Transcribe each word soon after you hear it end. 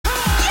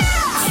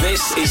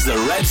This is The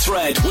Red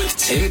Thread with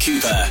Tim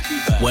Cooper,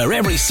 where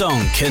every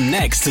song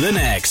connects to the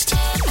next.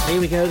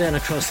 Here we go then,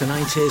 across the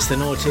 90s, the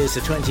noughties, the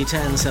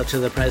 2010s up to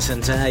the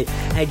present day.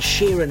 Ed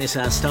Sheeran is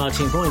our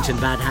starting point in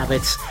Bad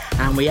Habits,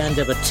 and we end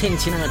up at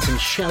Tintin Out and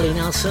Shelley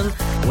Nelson,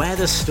 where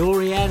the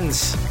story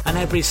ends and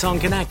every song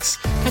connects.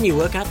 Can you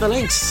work out the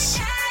links?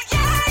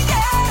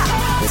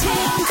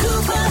 Tim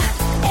Cooper,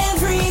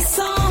 every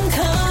song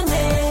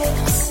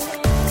connects.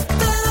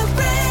 The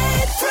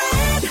Red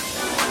Thread.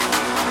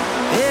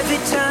 Every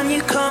time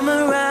you come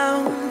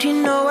around, you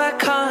know I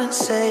can't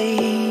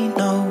say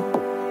no.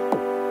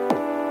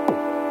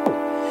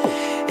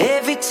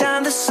 Every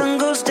time the sun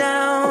goes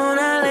down,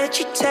 I let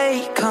you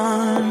take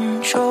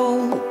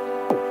control.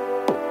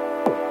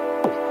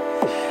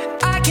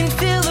 I can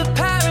feel the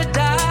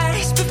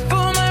paradise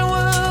before my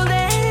world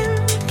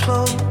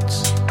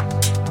implodes.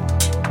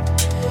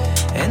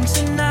 And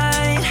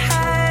tonight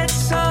had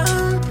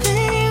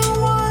something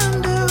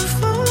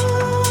wonderful.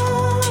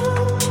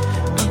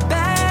 My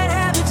bad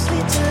habits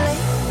lead to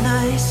late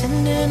nights,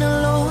 sitting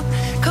alone.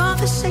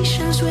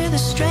 Conversations with a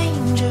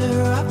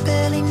stranger I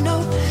barely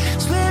know.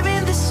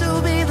 Swearing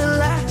this'll be the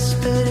last,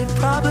 but it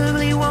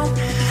probably won't.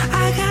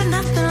 I got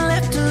nothing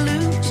left to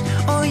lose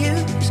or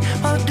use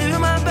or do.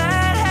 My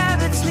bad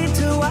habits lead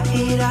to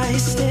white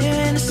eyes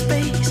stare into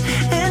space,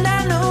 and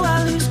I know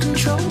I lose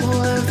control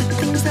of the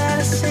things that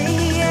I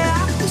say.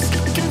 Yeah, I was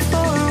looking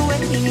for a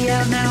way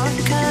out, now I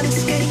can't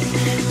escape.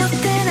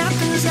 Nothing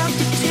happens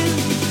after two.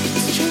 It's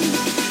true,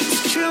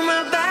 it's true.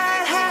 My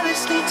bad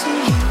habits lead to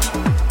you.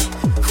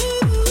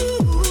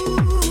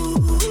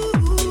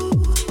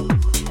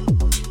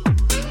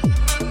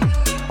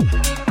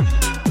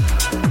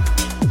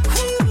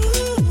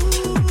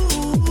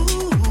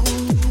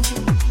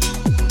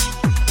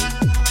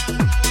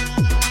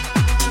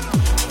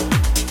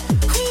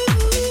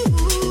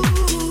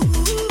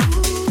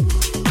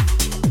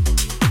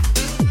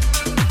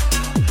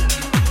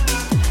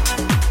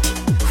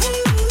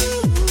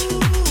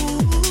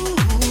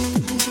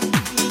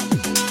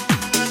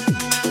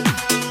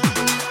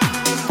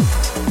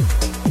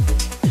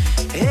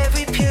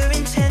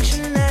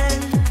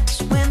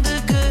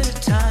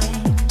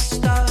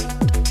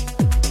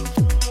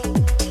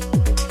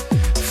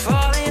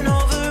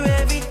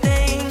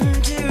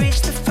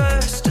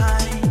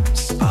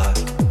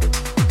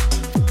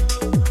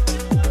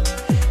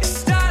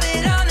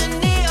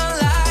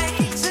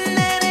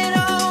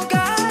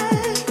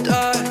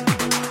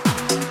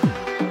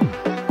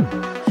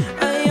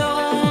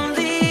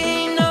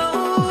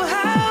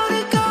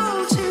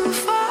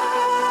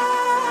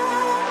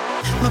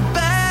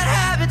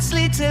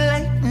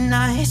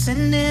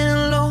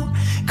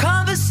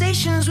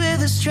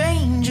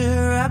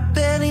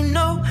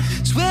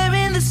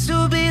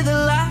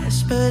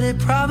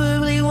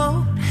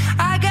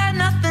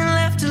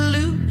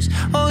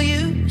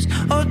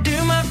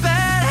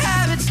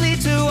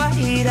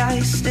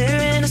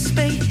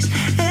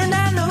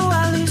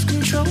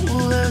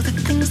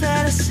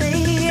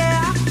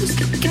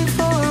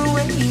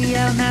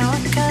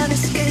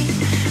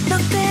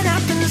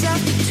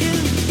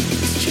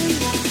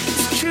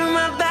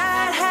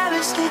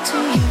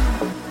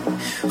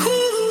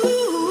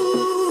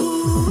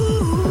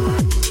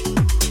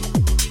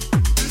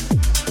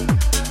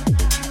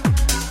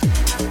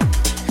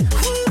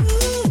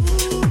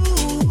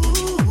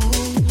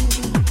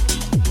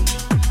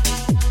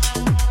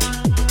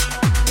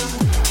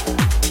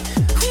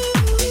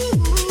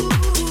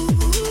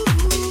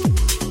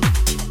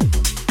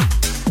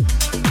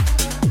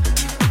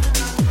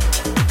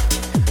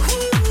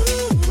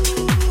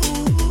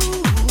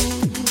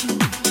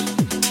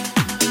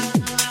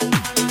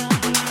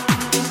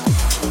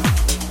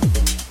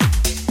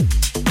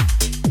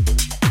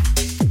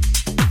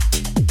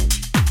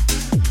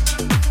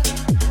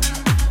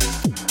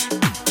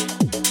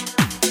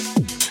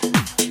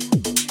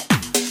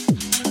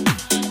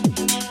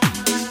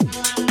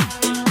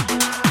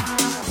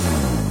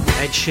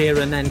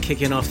 And then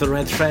kicking off the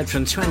Red Thread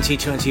from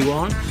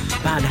 2021,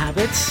 Bad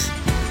Habits.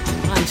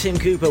 I'm Tim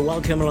Cooper,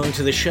 welcome along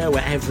to the show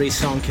where every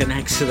song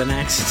connects to the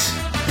next.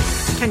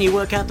 Can you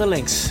work out the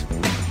links?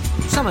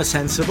 Some are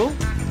sensible.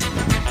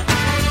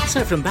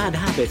 So from Bad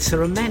Habits,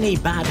 there are many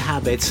bad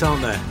habits,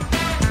 aren't there?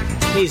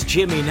 Here's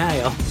Jimmy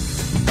Nail.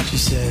 She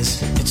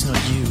says, it's not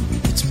you,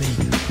 it's me.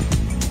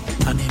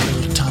 I need a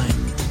little time,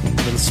 a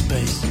little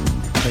space, a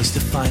place to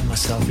find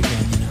myself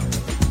again, you know.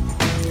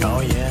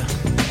 Oh yeah,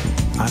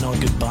 I know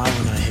goodbye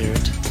when I hear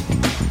it.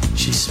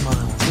 She smiles,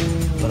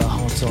 but her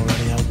heart's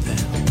already out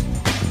there.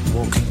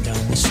 Walking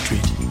down the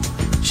street,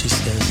 she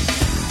says,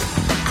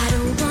 I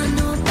don't want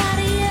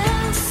nobody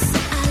else,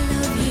 I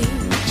love you.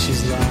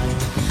 She's lying.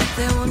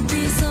 There won't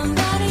be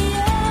somebody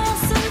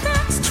else, and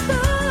that's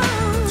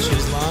true.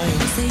 She's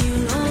lying. So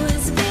you'll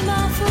always be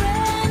my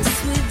friend,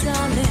 sweet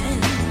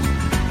darling.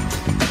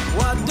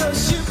 What does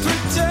she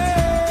pretend?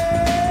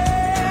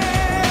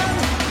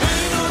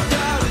 Ain't no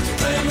doubt it's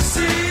plain to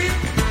see.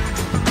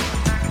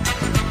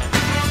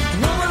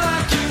 Woman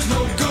like you's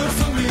no good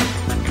for me.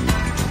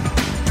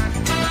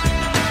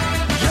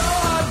 Your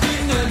heart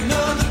beating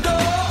another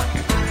door.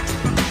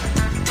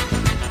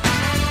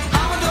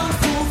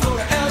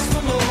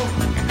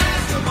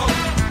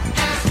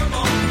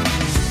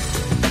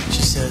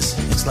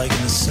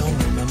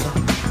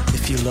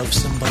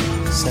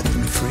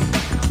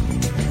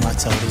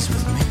 that's how it is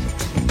with me.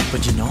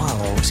 But you know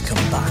I'll always come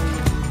back.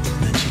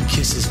 And then she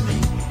kisses me,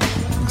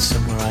 and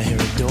somewhere I hear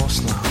a door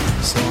slam.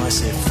 So I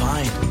say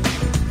fine,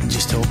 and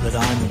just hope that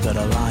I'm a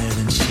better liar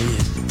than she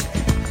is.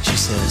 She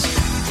says,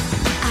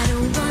 I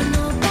don't want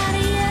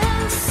nobody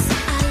else.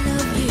 I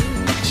love you.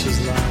 she's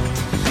lying,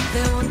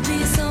 There won't be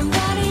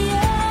somebody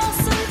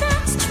else, and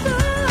that's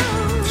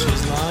true.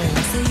 she's lying.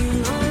 So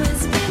you'll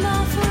always be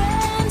my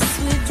friend,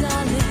 sweet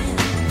darling.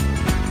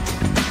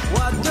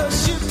 Why does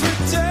she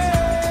pretend?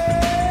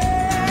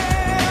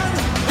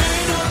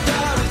 Ain't no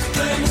doubt it's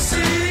plain to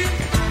see.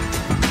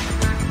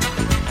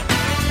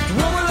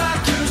 Woman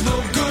like you's no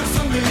good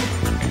for me.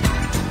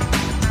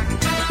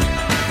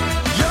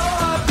 Your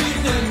heart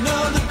beating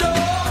another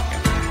door.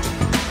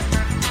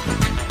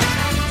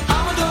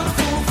 I'm a dumb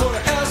fool for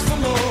to ask for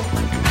more.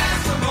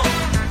 Ask for more,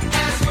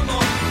 ask for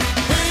more.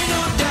 Ain't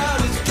no doubt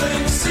it's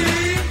plain to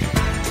see.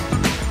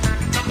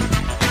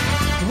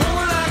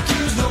 Woman like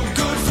you's no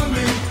good for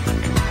me.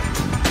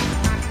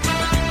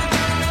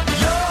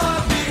 Your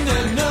heart beating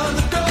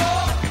another door.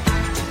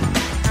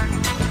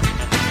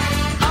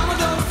 I'm a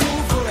dumb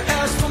fool for to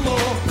ask for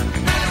more.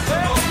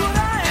 That's what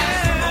I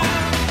am.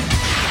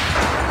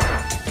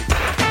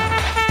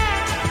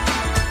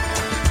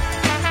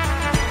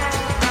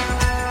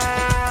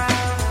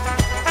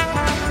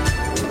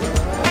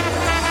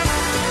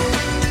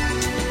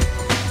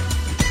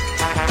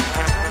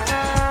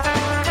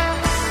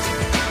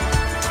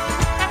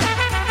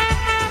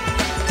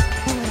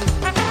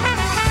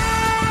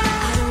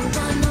 I don't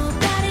want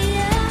nobody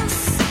else.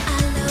 I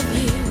love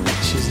you.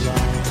 She's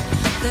lying,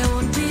 There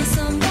won't be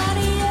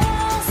somebody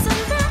else,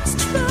 and that's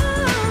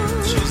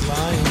true. she's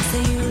lying. So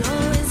you'll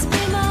always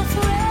be my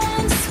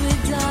friend,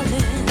 sweet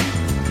darling.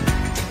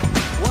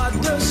 Why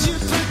does she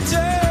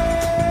pretend?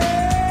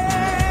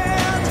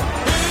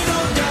 Ain't no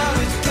doubt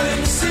it's plain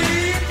to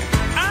see.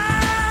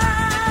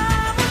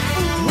 I'm a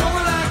fool.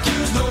 Woman like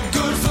you's no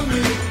good for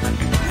me.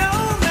 No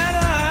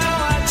matter how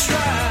I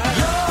try.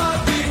 Your heart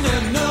beating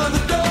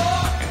another door.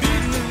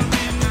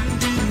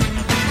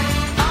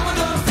 I'm a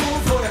dumb fool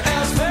for to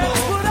ask for more.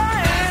 That's what I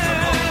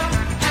am.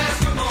 Ask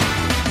for more.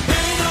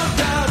 Ain't no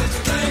doubt it's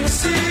plain to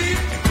see.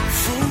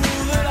 Fool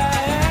that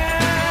I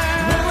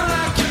am. Woman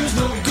like you's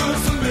no good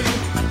for me.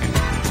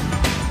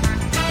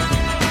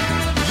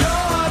 Your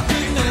heart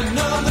beating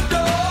another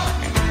door.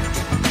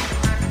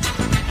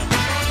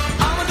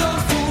 I'm a dumb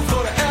fool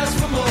for to ask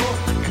for more.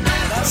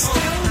 I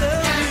still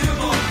love you.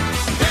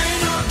 Ain't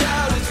no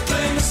doubt it's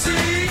plain to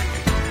see.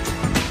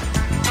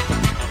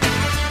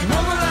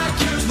 Woman like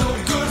you's no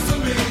good for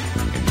me.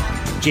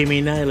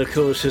 Jimmy Nail, of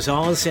course, was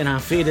Oz in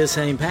Auf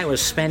Wiedersehen. Pet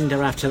was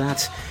Spender after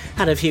that.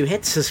 Had a few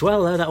hits as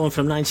well, though. That one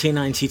from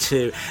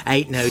 1992.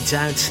 Ain't no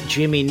doubt.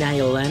 Jimmy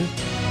Nail then.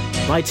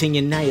 Biting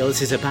your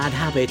nails is a bad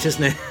habit,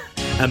 isn't it?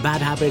 And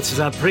Bad Habits was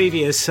our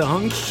previous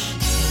song.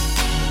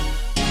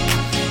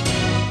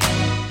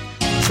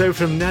 So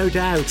from No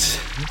Doubt,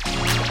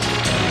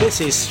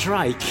 this is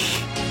Strike.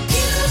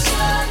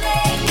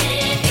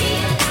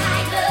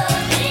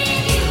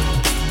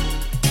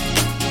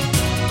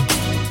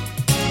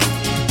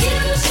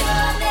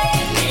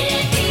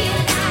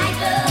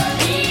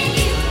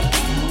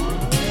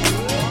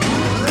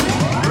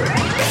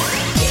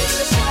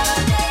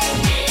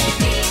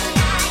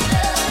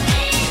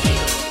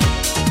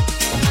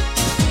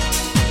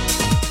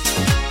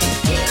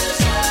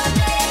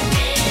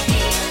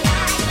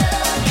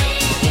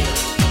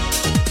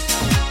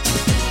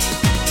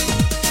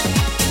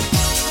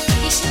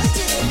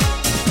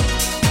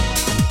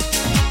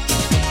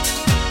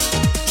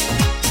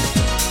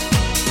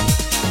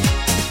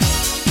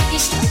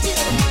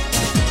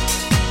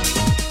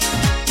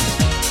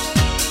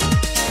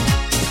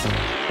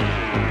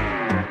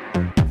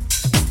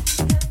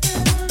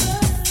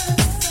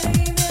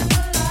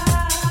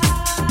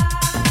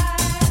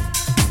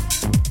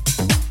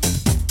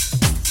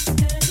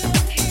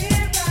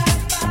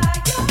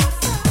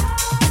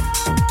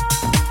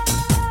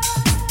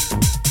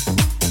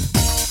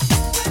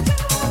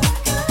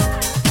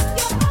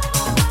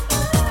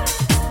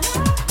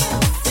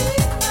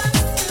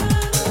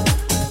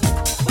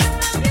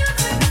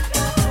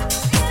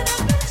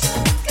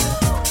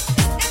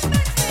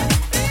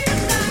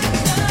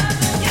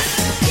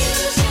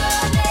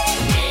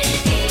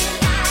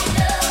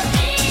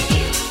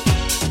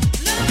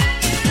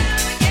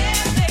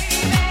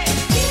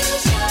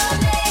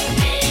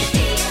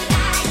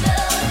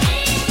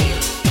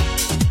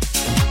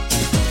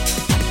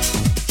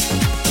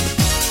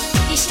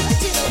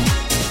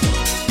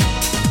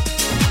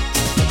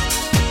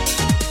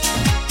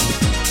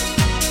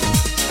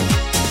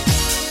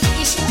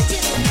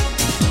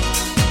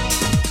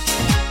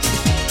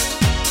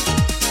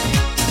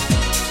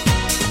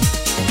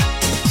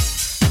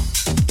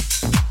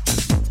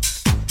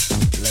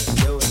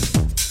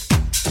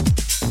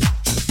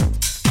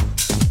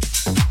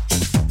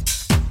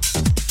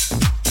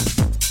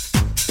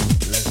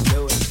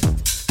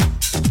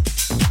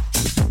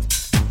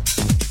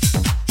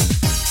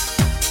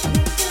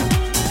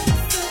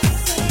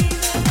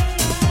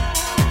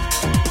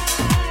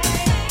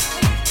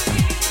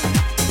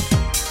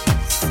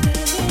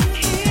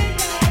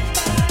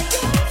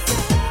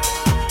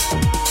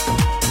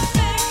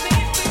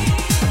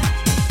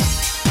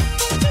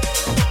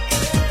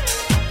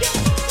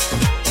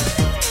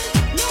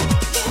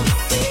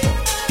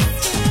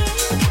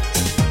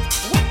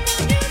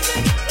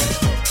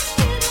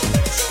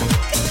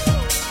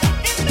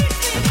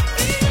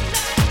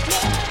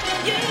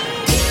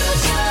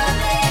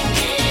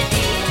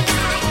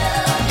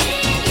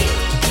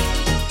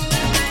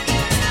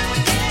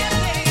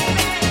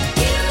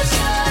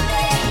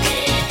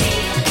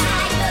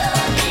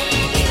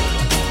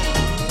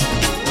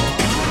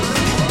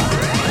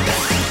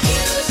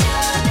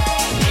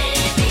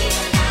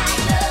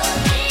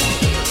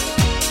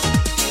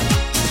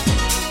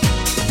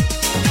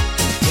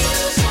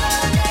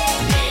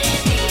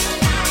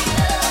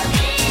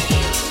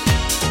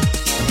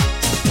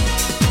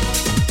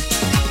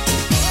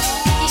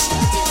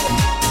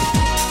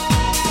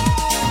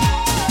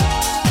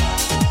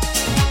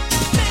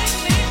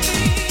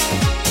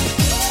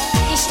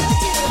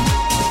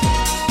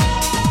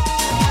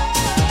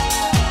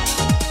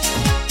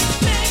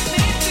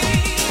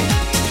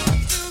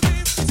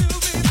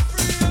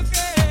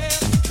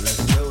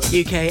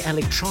 UK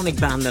electronic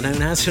band they're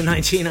known as from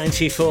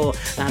 1994.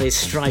 That is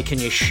Strike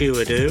and Your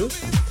Sure Do.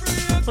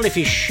 Well, if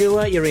you're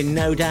sure, you're in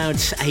No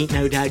Doubt. Ain't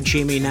No Doubt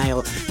Jimmy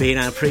Nail being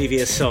our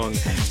previous song.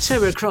 So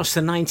we're across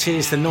the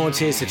 90s, the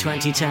noughties, the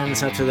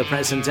 2010s up to the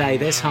present day.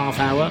 This half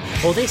hour,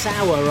 or this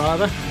hour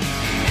rather.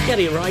 Get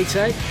it right,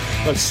 eh?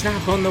 Well,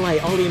 Snap on the way,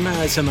 Ollie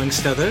Murs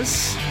amongst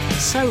others.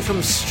 So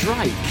from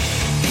Strike. 8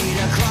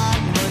 o'clock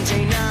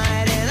Monday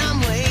night and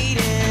I'm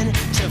waiting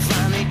to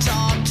finally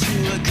talk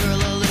to a girl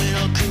a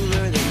little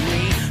cooler than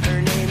me.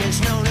 Her name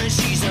is Nona,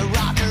 she's a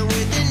rocker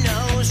with a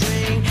nose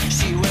ring.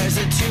 She wears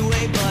a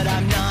two-way but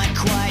I'm not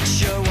quite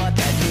sure what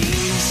that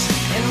means.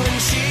 And when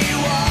she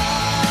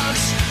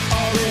walks,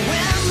 all the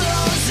wind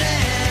blows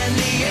and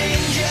the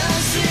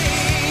angels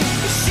sing.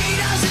 But she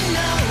doesn't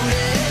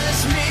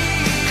notice me,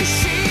 'cause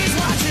she's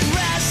watching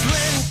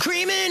wrestling,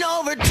 creaming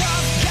over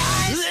tough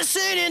guys,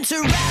 listening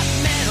to rap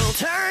metal,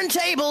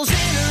 turntables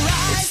in her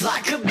eyes. It's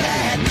like a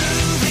bad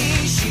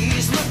movie,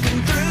 she's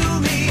looking through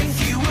me.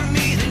 If you were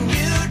me, then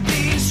you'd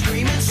be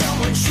screaming,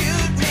 someone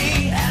shoot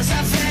me, as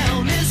I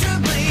fell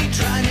miserably,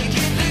 trying to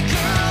get the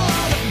girl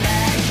all the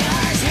bad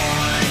guys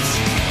want.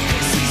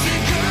 'Cause she's the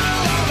girl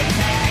all the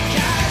bad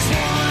guys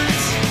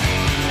want.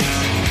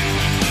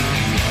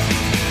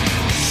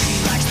 She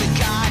likes the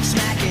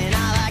Godsmack and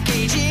I like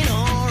Agent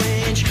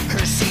Orange.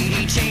 Her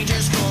CD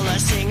changer's full of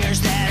singers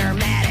that are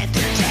mad at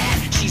their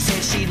dad. She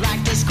said she'd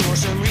like to score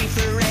some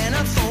reefer and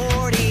a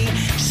 40.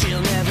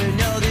 She'll never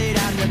know that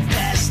I'm the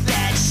best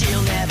that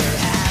she'll never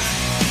have.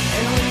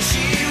 And when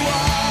she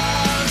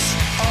walks,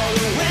 all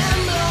the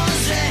wind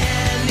blows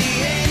and the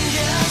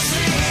angels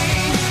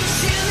sing.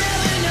 She'll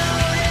never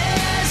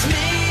notice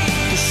me,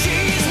 'cause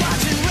she's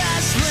watching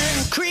wrestling,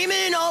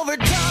 creaming over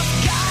tough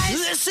guys,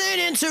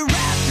 listening to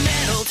rap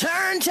metal,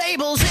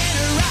 turntables in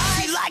her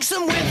eyes. She likes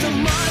them with a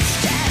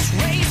mustache,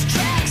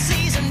 racetrack,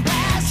 season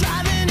pass,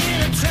 driving in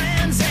a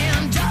Trans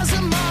Am, does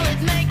a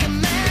mullet, make a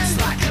mess. It's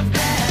like a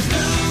bad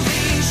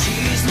movie,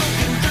 she's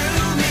looking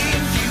through me.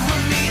 If you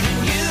were me, then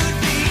you'd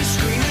be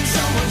screaming,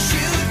 someone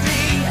shoot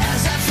me,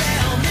 as I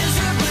fell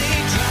miserably,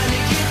 trying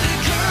to get the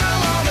girl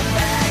all the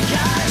bad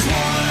guys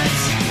want.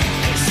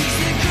 'Cause she's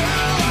the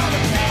girl all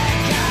the bad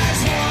guys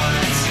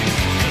want.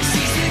 'Cause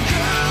she's the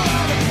girl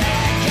all the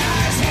bad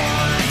guys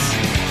want.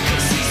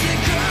 'Cause she's the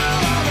girl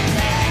all the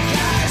bad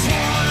guys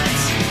want.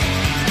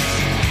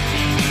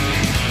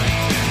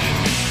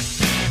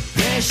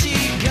 There she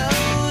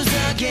goes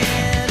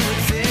again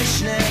with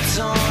fishnets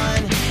on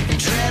and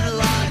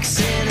dreadlocks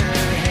in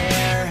her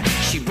hair.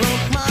 She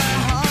broke my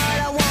heart,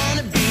 I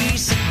wanna be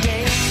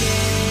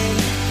sedated.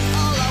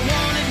 All I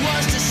wanted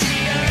was to see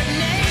her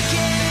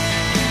naked.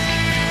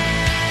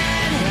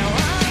 Now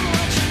I'm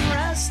watching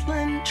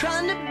wrestling,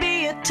 trying to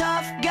be a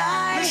tough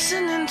guy,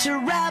 listening to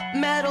rap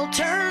metal,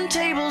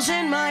 turntables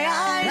in my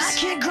eyes. I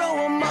can't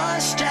grow a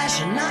mustache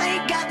and I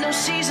ain't got no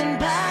season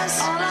pass.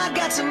 All I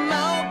got's a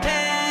moped.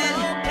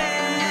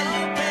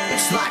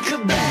 It's like a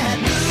bad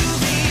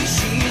movie,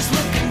 she's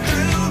looking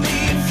through me.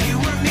 If you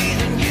were me,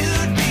 then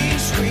you'd be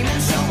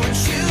screaming, someone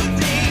shoot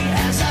me,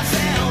 as I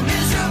fell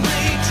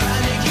miserably,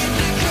 trying to get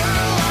the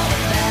girl all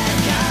the bad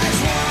guys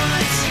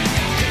want.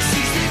 'Cause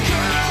she's the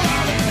girl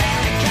all the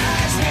bad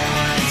guys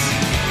want.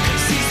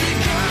 'Cause she's the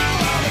girl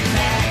all the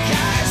bad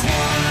guys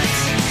want.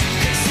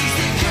 'Cause she's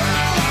the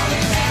girl all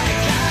the bad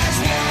guys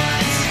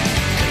want.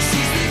 'Cause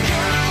she's the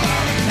girl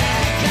all the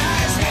bad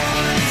guys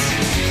want.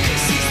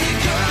 'Cause she's the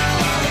girl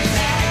all the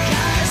bad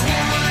guys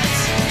want.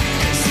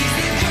 'Cause she's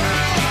the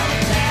girl all the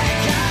bad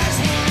guys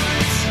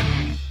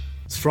want.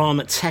 It's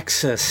from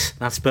Texas.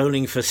 That's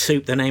Bowling for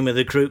Soup, the name of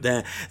the group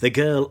there. The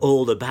girl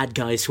all the bad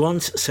guys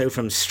want. So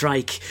from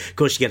Strike. Of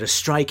course, you get a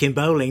strike in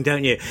bowling,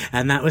 don't you?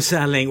 And that was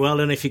that link. Well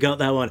done if you got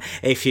that one.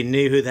 If you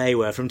knew who they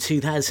were. From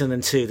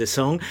 2002, the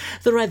song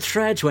The Red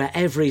Thread, where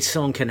every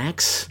song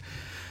connects.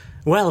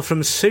 Well,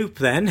 from Soup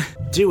then,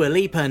 Dua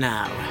Lipa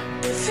now.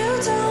 If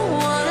you don't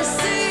wanna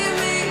see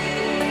me,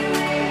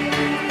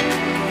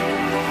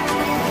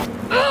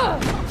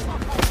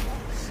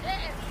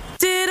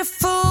 did a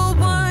full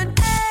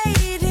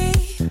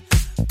 180,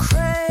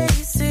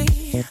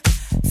 crazy,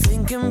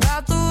 thinking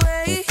about the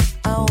way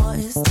I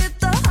was. Did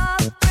the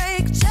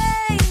heartbreak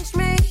change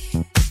me?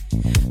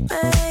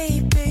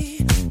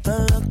 Maybe,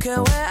 but look at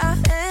where I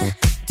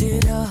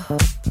ended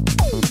up.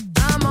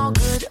 I'm all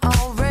good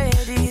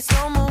already,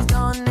 so moved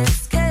on,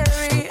 it's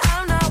scary.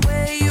 I'm not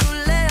where you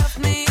left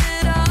me.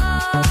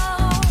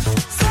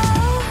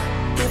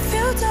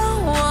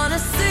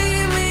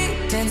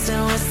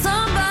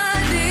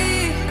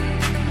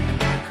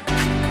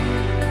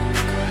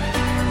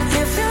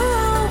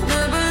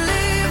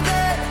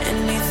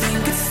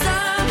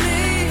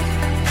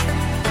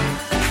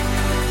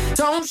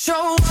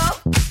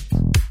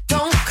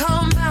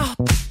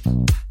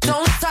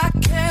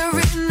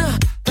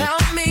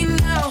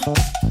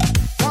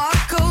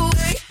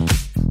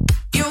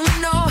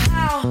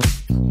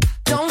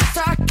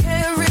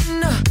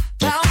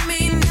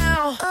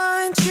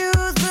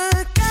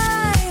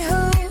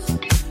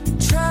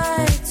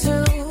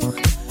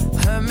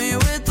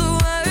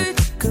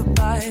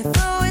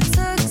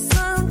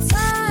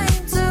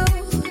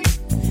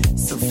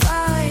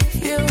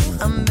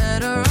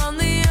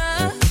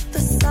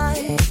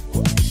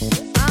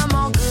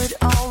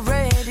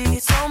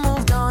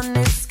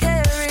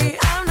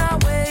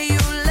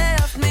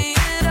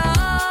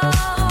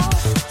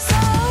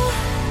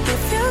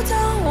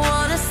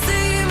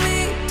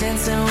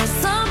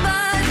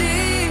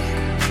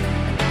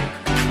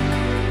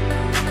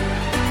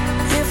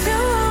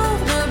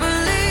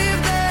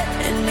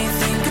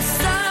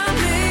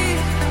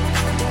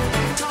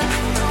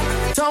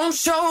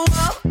 show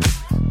up,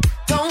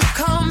 don't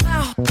come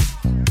out,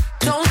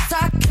 don't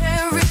start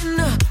caring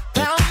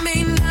about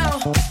me now.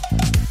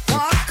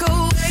 Walk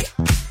away,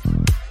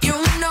 you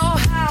know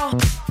how.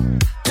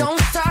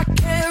 Don't start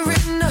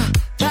caring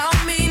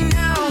about me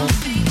now.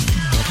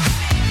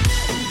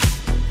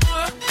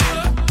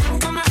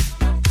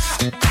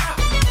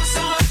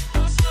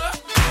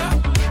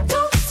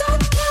 Don't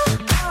start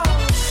caring.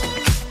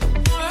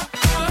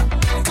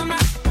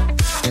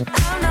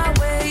 I'm not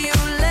where you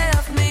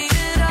left me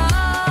at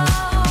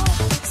all.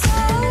 So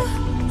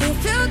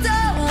if you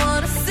don't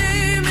wanna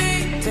see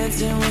me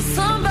dancing with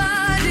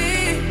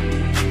somebody,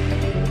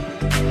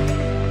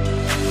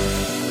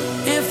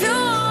 if you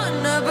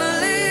wanna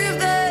believe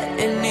that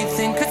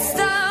anything could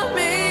stop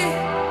me,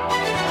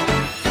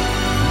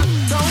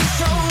 don't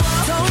show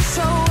up, don't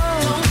show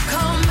up, don't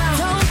come out,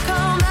 don't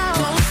come out,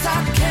 don't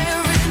stop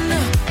caring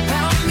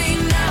about me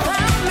now,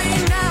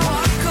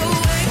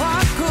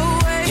 walk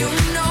away, you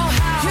know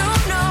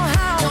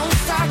how, don't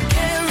stop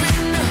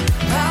caring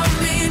about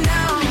me now.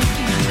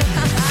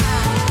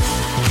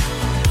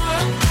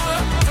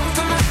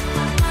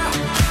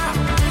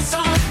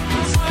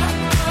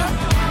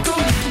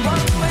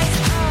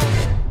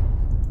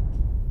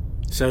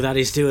 So that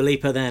is Dua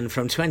Lipa then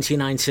from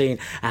 2019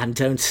 and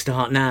Don't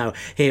Start Now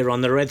here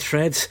on the Red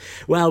Threads.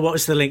 Well, what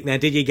was the link there?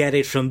 Did you get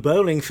it from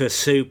Bowling for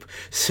Soup?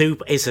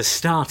 Soup is a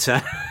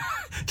starter.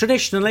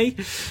 Traditionally.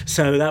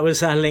 So that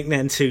was our link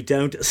then to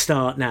Don't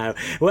Start Now.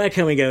 Where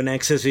can we go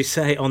next, as we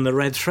say on the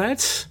Red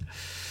Threads?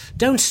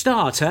 Don't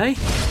start, eh?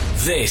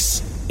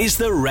 This is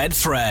the Red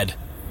Thread.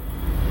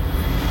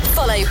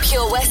 Follow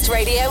Pure West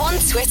Radio on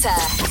Twitter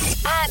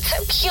at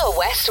Pure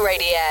West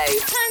Radio.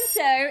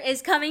 Panto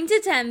is coming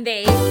to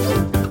Tenby.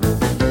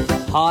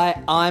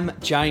 Hi, I'm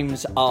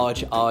James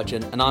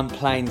Argent and I'm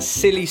playing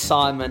Silly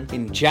Simon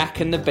in Jack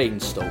and the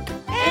Beanstalk.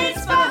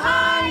 It's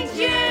behind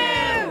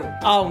you!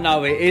 Oh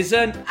no it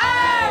isn't.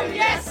 Oh,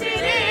 yes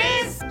it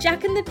is!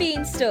 Jack and the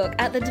Beanstalk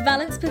at the De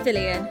Valence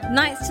Pavilion,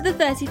 nights to the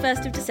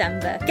 31st of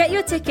December. Get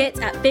your tickets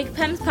at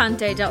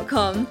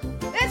bigpemspanto.com.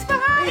 It's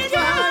behind you!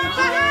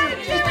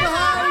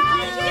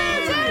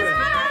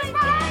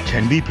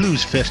 Tenby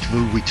Blues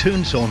Festival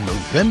returns on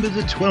November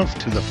the 12th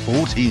to the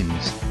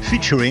 14th,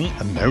 featuring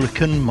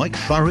American Mike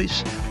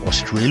Farris,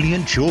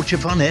 Australian Georgia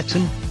Van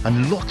Etten,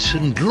 and lots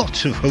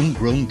of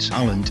homegrown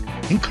talent,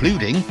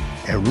 including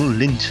Errol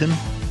Linton,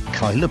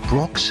 Kyla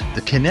Brox,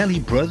 the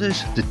Kennelly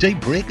Brothers, the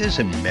Daybreakers,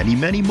 and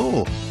many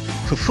more.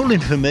 For full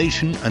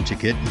information and to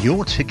get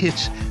your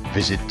tickets,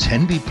 visit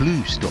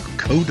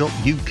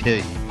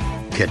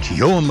tenbyblues.co.uk. Get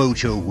your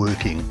mojo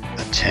working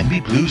at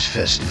Tenby Blues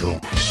Festival.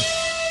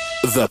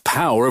 The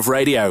power of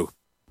radio.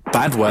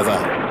 Bad weather.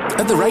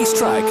 At the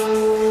racetrack.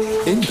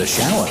 In the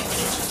shower.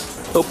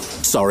 Oh,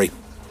 sorry.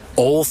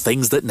 All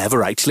things that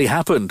never actually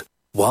happened.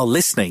 While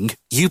listening,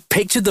 you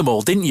pictured them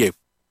all, didn't you?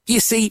 You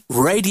see,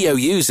 radio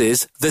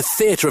uses the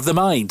theatre of the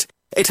mind.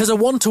 It has a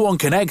one-to-one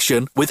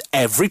connection with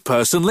every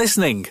person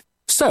listening.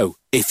 So,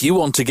 if you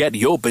want to get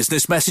your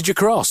business message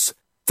across,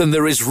 then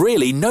there is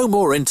really no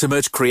more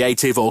intimate,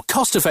 creative or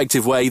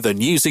cost-effective way than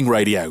using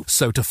radio.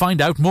 So to find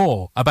out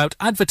more about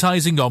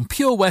advertising on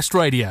Pure West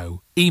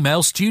Radio,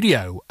 email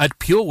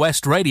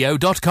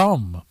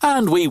studio@purewestradio.com.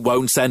 And we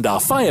won't send our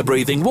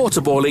fire-breathing,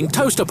 water-boiling,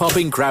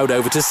 toaster-popping crowd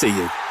over to see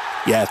you.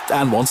 Yeah,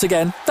 and once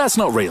again, that's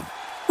not real.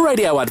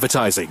 Radio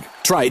advertising.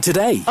 Try it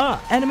today.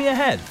 Enemy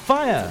ahead.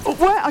 Fire. Oh,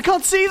 where? I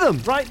can't see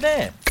them. Right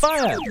there.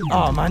 Fire.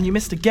 Oh, man, you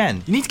missed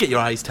again. You need to get your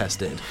eyes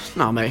tested.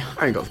 Nah, mate,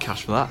 I ain't got the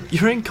cash for that.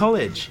 You're in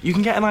college. You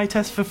can get an eye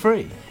test for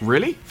free.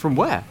 Really? From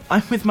where?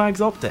 I'm with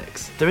Mags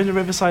Optics. They're in the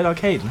Riverside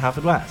Arcade in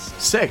Haverfordwest.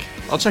 Sick.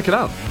 I'll check it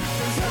out.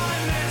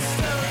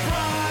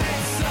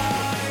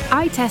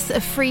 Eye tests are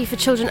free for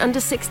children under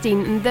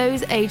 16 and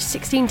those aged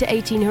 16 to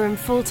 18 who are in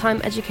full-time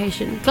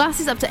education.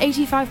 Glasses up to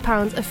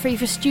 £85 are free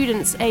for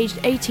students aged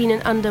 18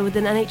 and under with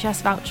an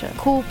NHS voucher.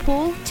 Call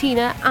Paul,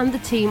 Tina and the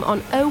team on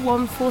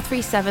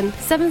 01437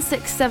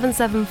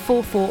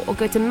 767744 or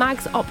go to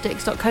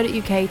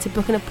magsoptics.co.uk to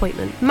book an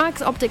appointment.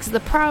 Mags Optics are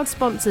the proud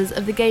sponsors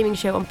of the gaming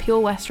show on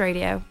Pure West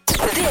Radio.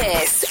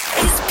 This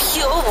is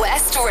Pure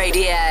West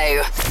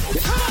Radio.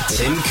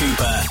 Tim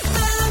Cooper.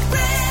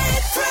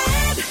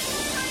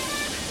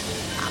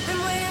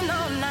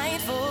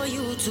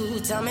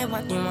 Tell me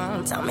what you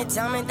want, tell me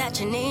that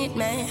you need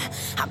me.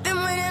 I've been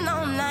waiting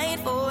all night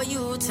for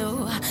you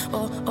to,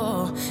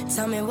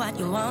 tell me what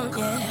you want,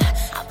 yeah.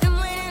 I've been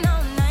waiting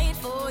all night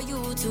for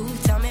you to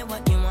tell me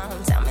what you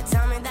want, tell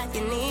me that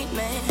you need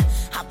me.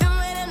 I've been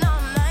waiting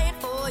all night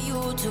for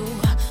you to,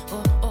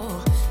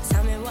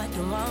 tell me what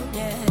you want,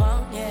 yeah.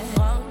 Want, yeah,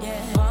 want,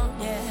 yeah, want,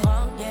 yeah,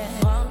 want,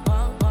 yeah, want.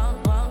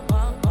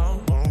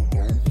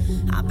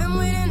 I've been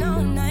waiting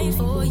all night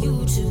for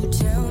you to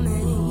tell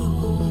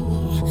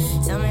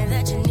me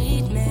that you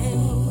need me.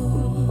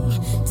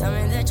 Tell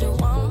me that you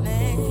want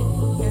me.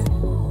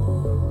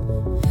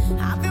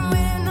 I've been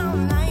waiting all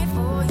night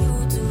for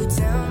you to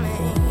tell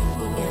me.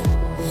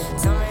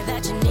 Tell me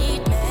that you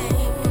need me.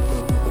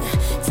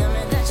 Tell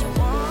me that you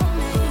want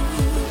me.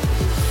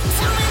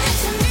 Tell me that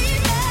you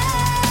need me.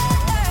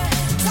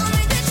 Tell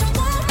me that you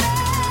want me.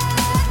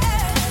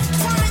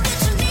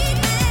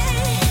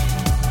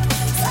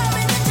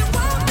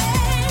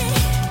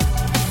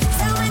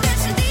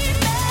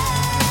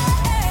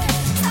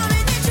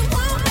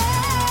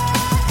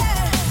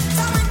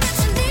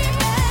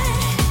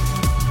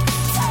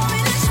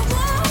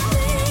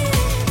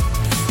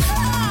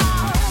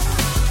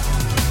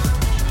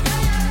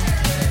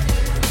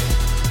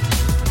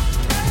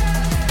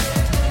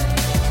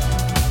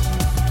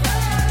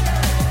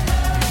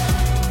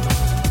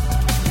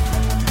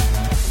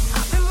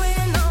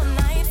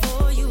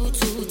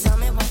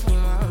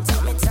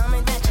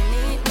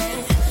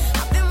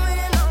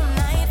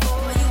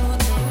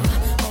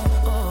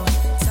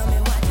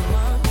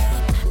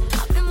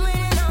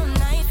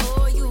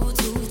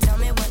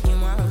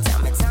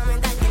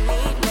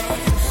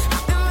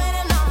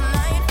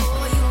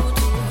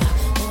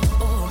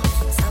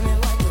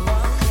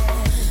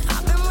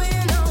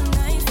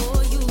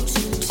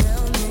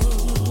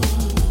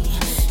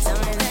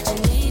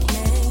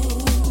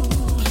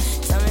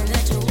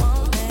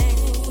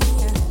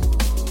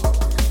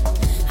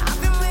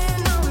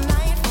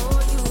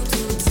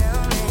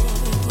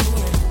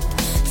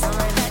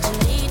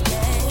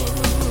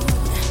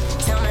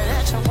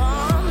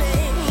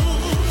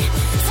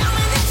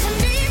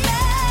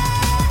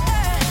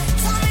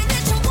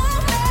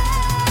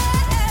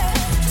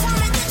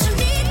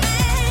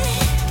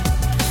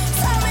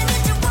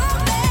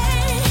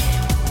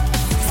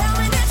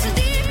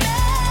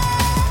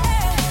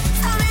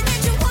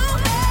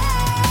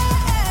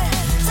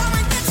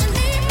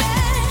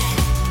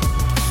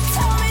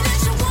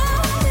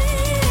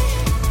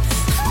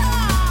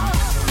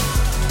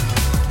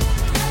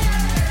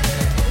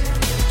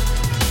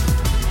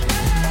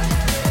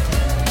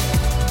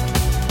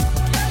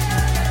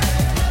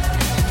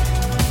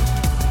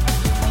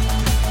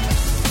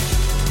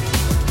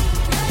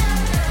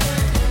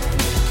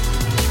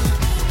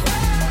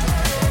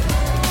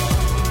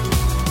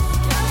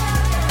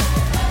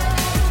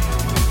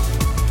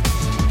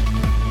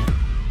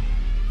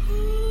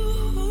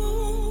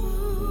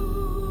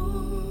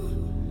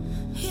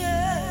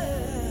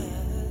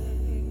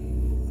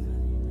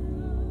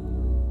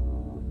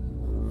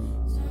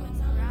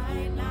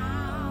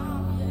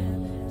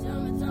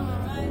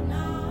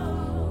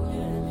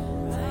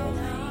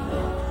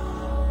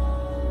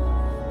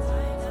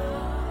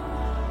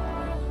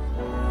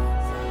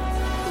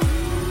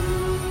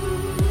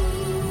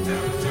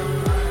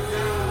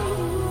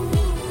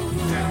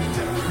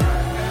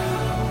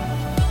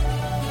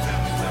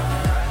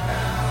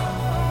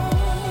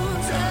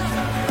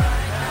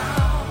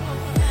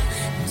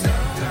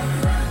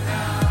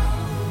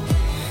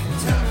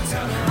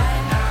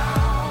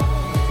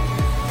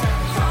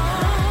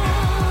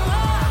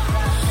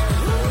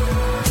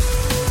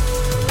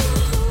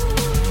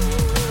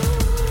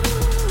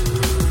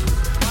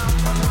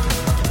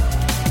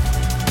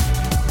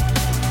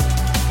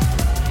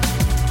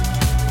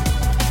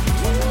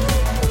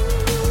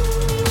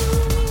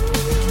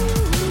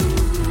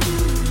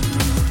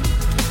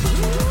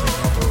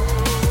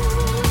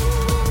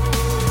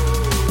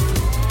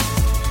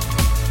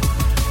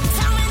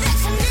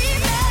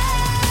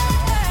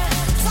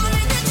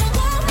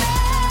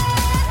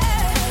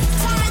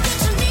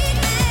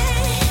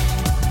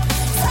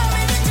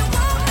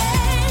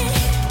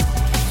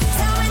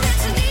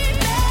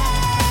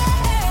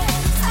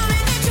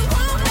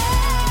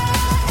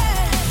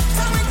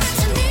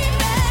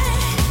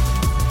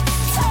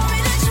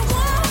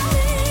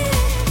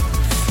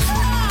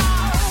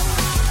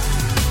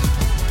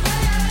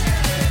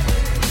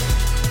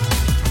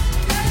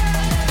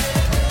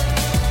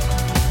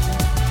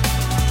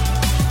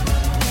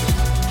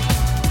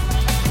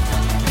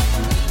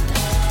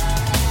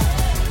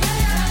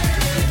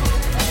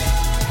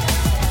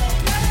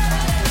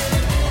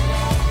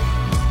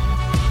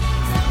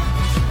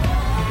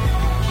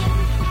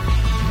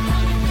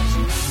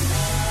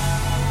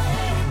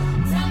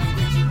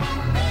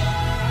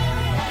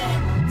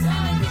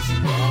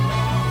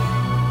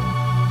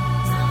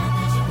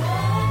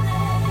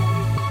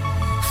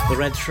 The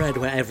red thread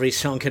where every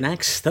song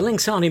connects. The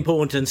links aren't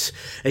important.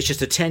 It's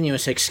just a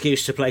tenuous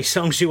excuse to play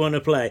songs you want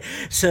to play.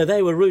 So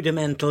they were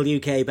Rudimental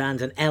UK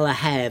band and Ella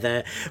Hare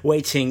there,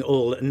 Waiting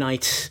All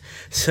Night.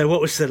 So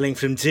what was the link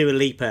from Dua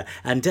Lipa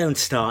and Don't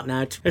Start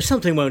Now? If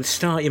something won't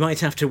start, you might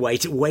have to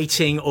wait.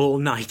 Waiting All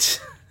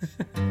Night.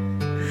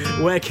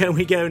 Where can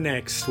we go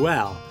next?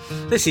 Well,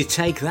 this is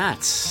Take That.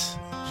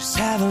 Just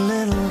have a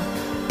little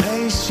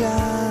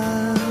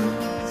patience.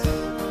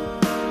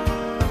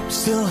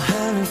 Still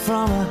hanging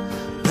from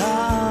a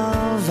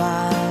love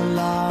I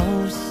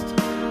lost.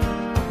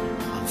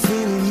 I'm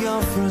feeling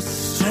your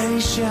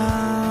frustration,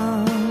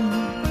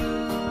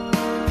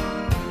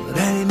 but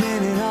any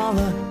minute all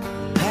the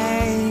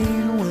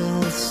pain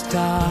will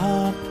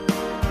stop.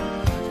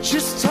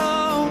 Just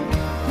hold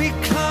me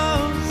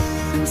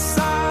close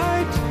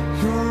inside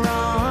your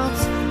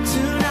arms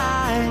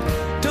tonight.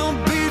 Don't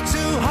be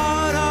too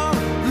hard on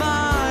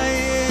my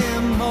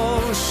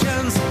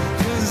emotions,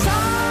 'cause I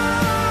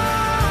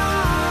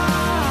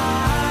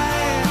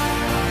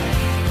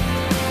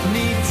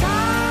need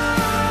time.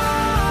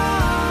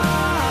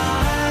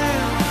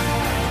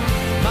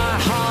 My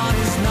heart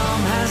is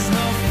numb, has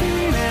no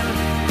feeling,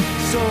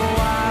 so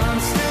while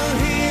I'm still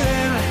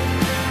healing,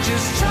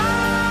 just try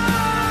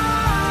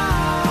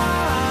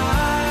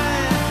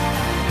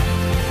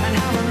and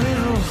have a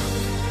little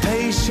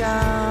patience.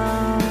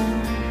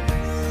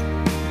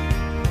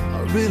 I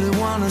really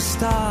wanna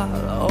start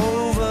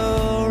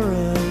over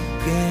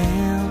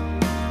again.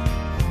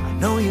 I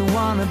know you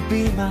wanna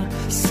be my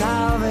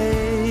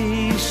salvation,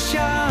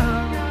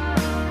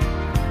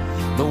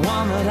 the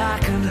one that I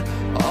can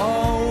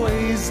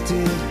always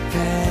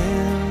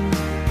depend.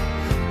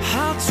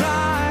 I'll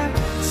try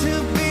to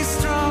be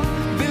strong,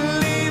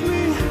 believe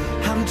me,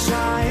 I'm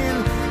trying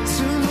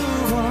to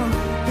move on.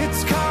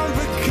 It's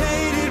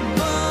complicated,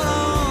 but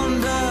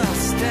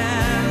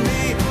understand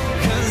me,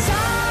 'cause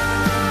I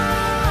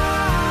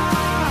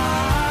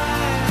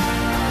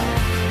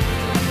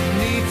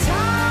need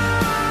time.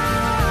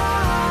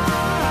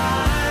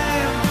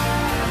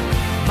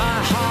 My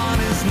heart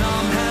is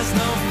numb, has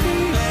no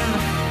feeling,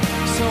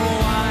 so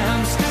why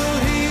I'm still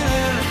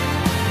healing.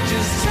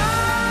 Just try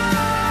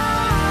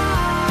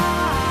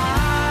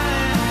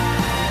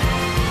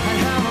and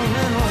have a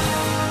little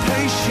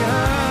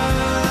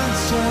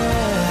patience,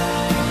 yeah.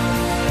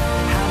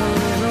 Have a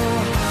little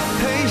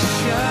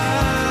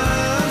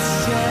patience,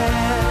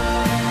 yeah.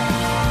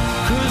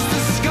 'Cause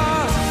the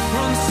scars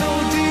run so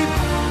deep,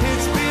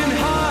 it's been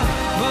hard,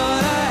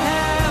 but I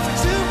have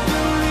to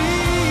believe.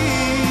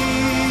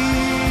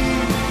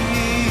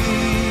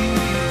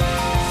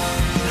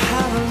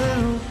 Have a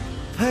little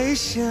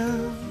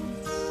patience.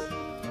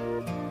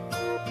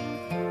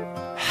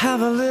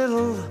 Have a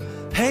little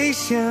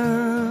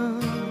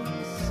patience.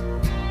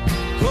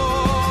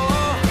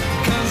 Oh,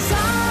 'cause I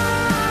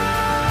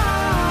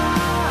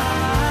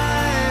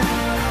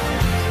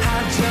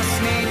just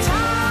need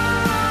time.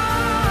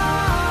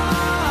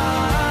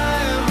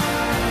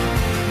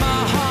 My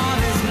heart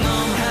is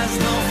numb, has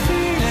no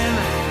feeling,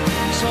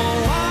 so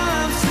while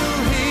I'm still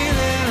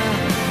healing,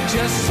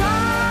 just try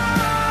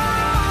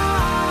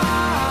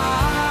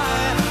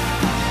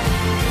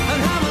and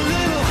have a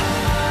little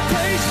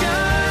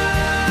patience.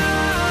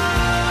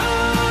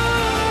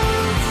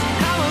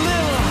 Have a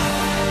little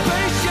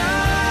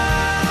patience.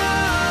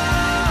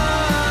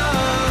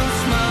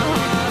 My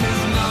heart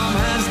is numb,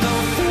 has no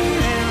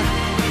feeling,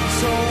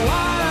 so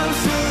while I'm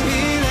still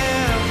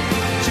healing,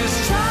 just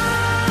try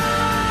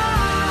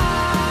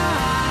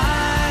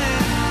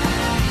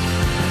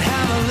and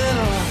have a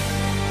little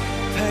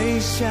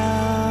patience.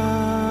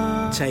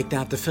 Take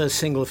That, the first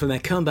single from their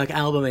comeback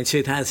album in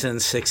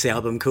 2006, the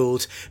album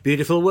called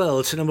Beautiful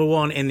World, number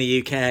one in the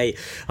UK.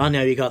 I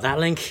know you got that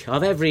link.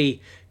 I've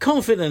every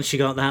confidence you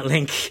got that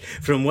link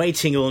from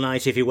Waiting All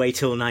Night. If you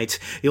wait all night,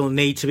 you'll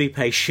need to be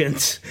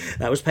patient.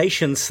 That was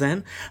Patience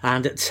then,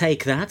 and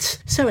Take That.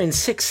 So in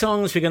 6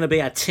 songs, we're going to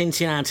be at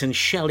Tintin Out and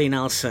Shelley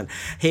Nelson.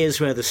 Here's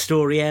Where the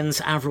Story Ends,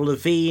 Avril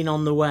Lavigne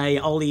on the way,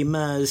 Ollie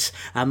Murs,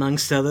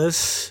 amongst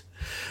others.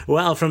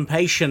 Well, from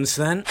Patience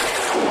then.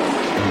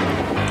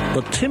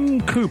 The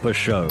Tim Cooper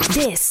Show.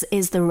 This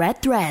is The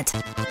Red Thread.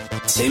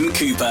 Tim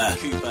Cooper.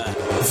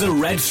 The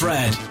Red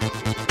Thread.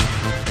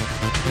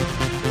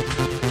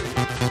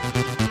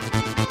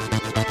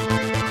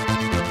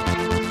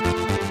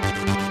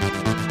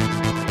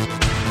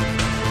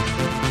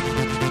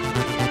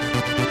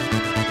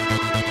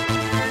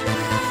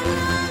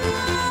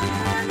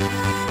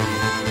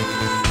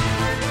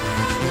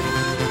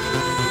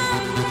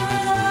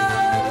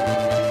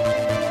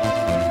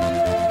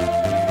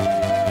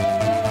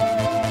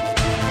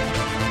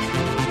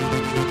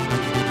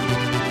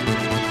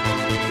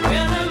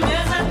 Rhythm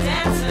is a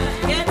dancer,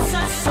 it's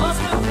a soul.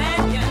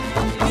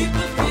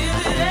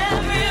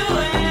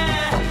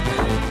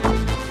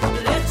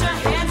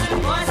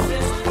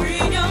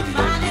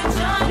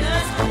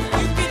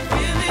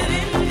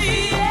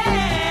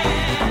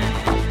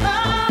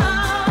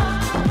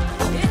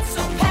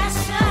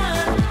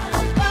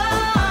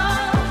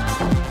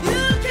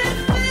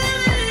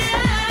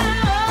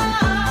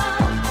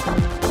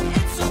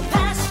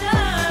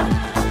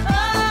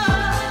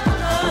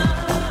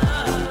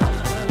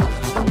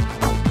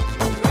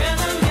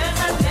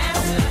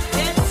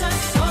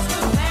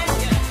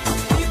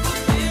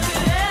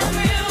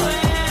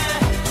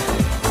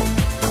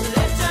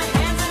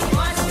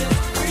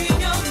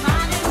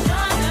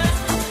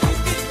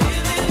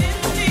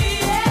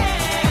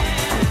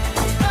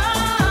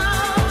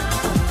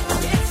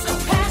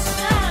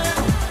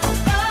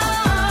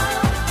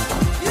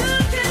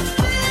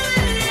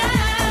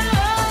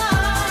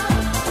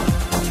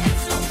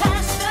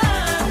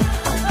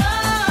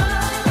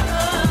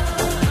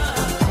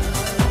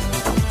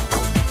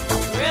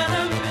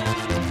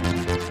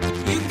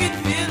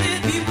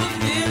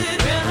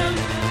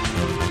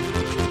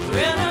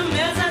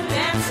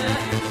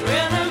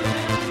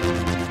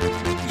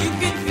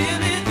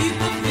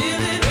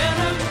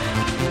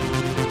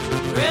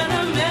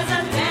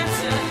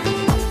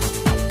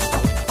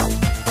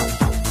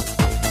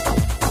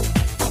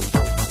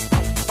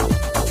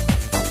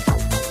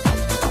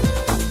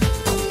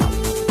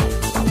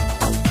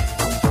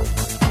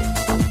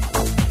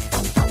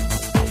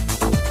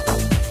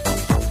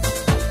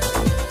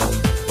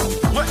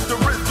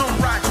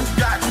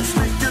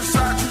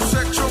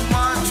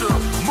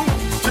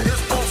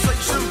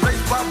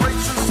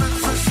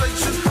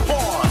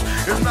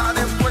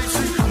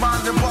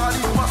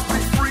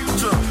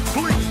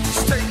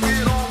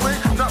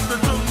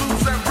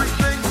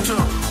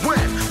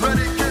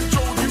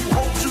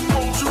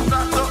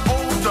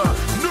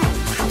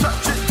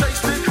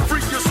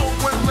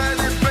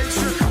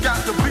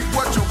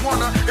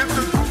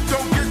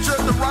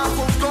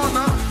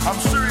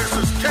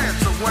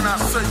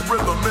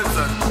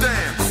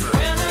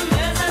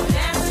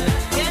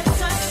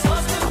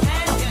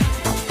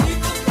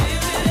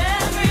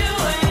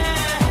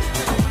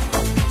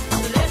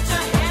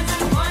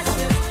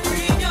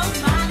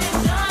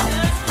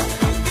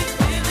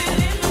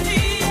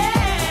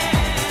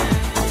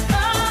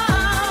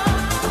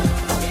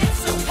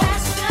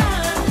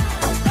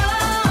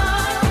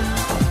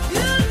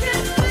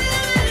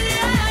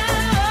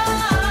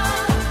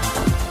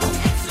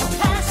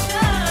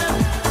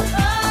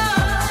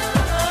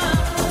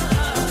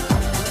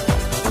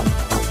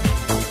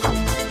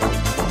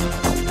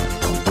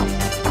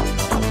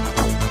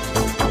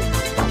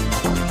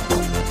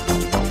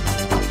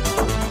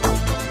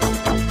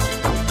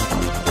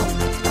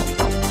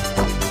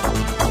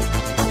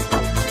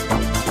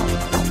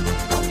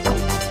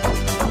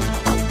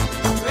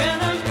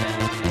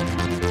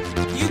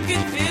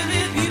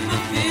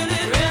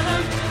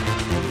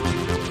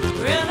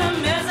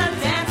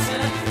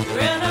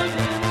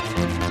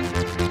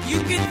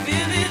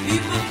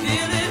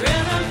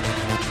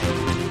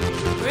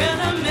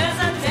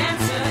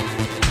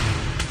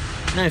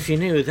 Now, if you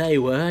knew who they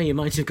were, you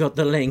might have got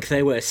the link.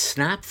 They were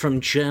Snap from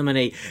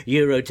Germany,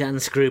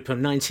 Eurodance group of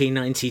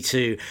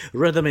 1992.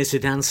 Rhythm is a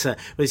Dancer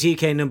was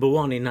UK number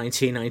 1 in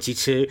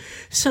 1992.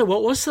 So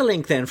what was the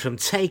link then from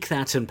Take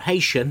That and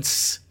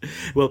Patience?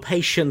 Well,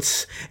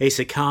 Patience is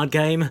a card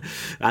game,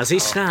 as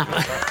is Snap.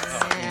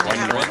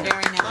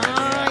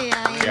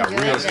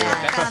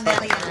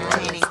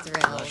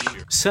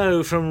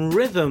 So from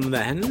Rhythm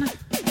then...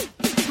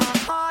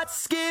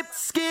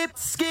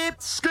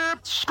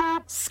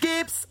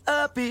 Skips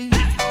a beat.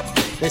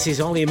 This is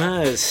Ollie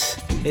Murs.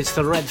 It's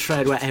the red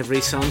thread where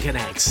every song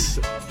connects.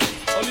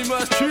 Ollie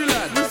Murs, true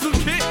lad, with some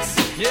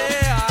kicks.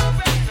 Yeah.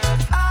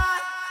 I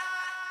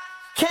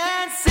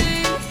can't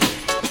see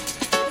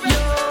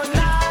you're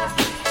not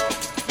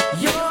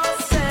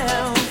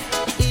yourself,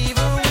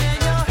 even when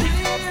you're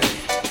here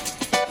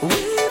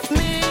with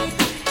me.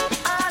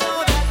 I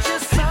know that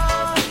you're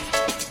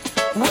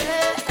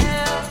somewhere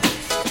else.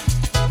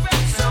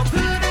 So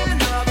put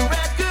another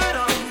record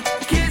on,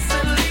 kiss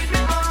and lead me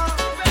on.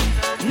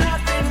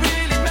 Nothing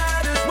really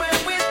matters when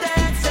we're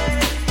dancing.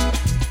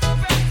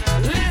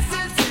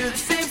 Listen to the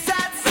same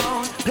sad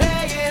song,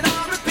 playing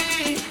on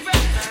repeat.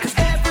 'Cause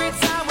every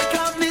time we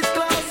come this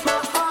close, my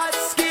heart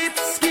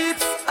skips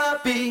a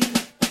beat.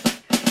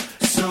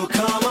 So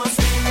come on,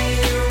 spin me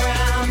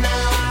around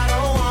now. I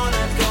don't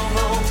wanna go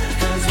home.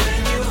 'Cause when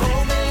you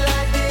hold me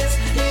like this,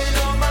 you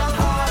know my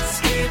heart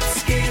skips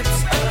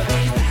a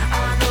beat.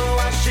 I know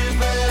I should,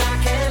 but I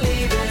can't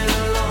leave it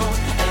alone.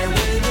 And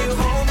when you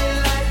hold me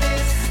like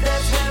this,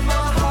 that's when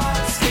my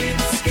heart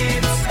skips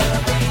a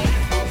beat.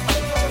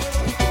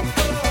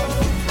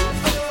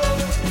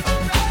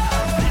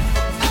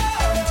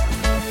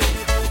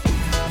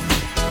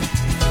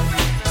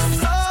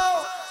 So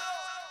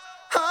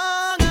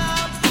hung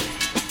up,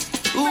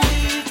 we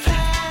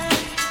can't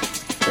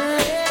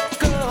let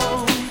go.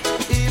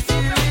 If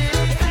you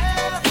really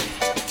have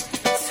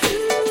to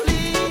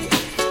leave,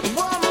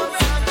 one more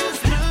time,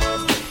 just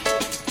move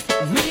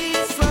me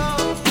slow.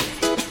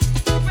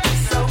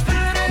 So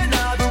put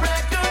another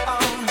record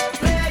on,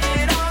 play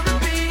it on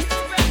repeat.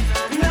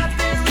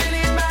 Nothing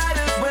really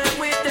matters when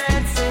we're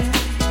dancing.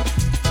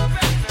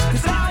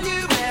 'Cause all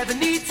you ever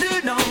need to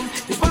know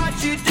is what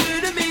you do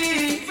to me.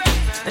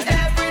 And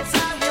every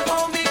time you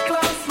hold me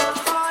close, my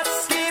heart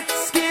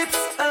skips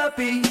a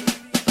beat.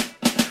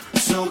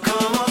 So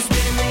come on,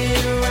 spin me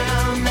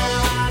around now.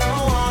 I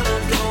don't wanna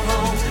go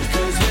home.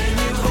 'Cause when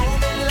you hold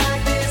me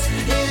like this,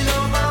 you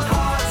know my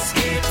heart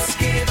skips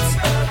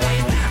a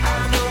beat. I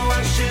know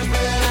I should,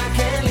 but I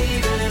can't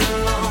leave it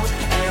alone.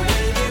 And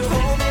when you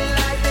hold me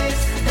like this,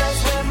 that's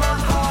when my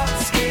heart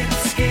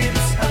skips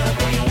a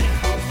beat.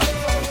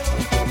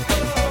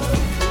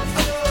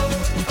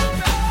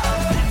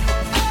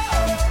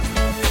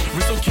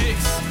 Rhythm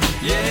kicks,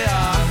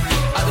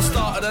 yeah. At the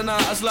start of the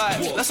night, I was like,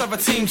 let's have a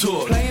team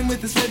talk. Playing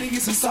with this lady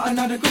isn't something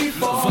I'd agree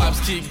for.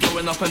 Vibes keep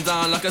going up and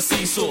down like a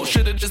seesaw.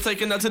 Should've just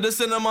taken her to the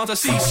cinema to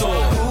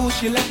seesaw. Ooh,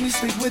 she let me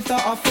sleep with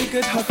her. I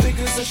figured her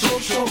figure's a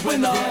short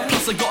winner.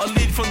 Plus I got a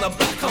lead from the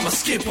back, I'm a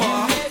skipper.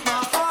 Make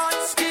my heart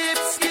skip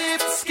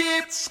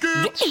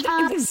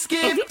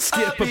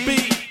a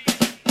beat.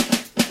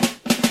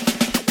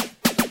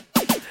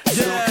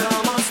 Yeah. So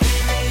come on,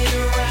 spin me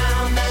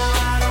around now.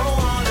 I don't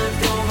wanna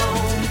go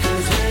home.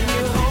 'Cause when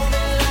you hold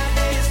me like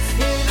this,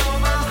 you know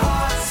my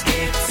heart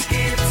skips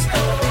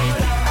a beat.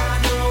 I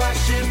know I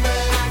should,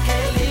 but I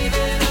can't leave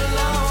it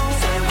alone.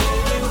 And when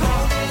you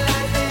hold me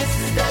like this,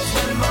 that's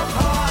when my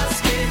heart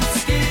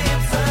skips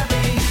a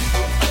beat.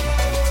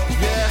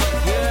 Yeah.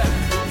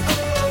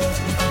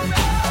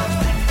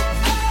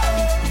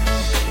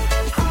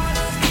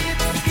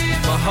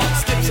 My heart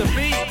skips a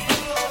beat.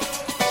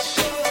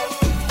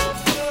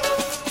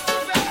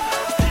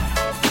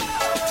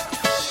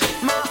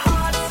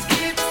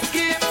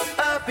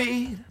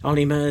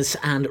 Ollie Murs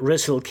and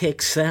Russell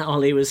Kicks there.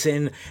 Ollie was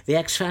in The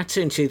X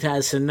Factor in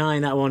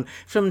 2009, that one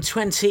from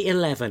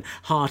 2011.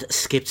 Heart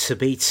Skips a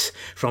Beat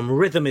from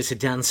Rhythm is a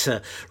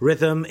Dancer,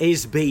 Rhythm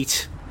is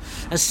Beat.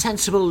 A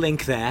sensible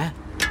link there.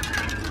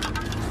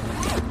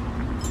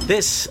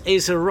 This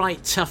is a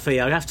right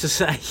toughie, I have to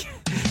say.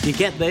 If you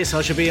get this,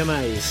 I shall be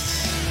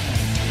amazed.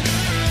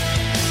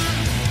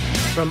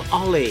 From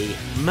Ollie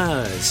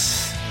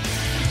Murs.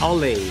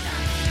 Ollie.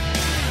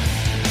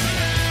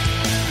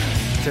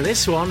 To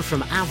this one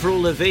from Avril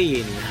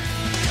Lavigne.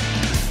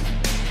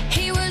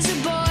 He was a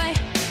boy,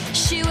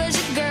 she was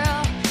a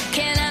girl.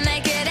 Can I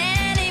make it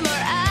any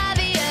more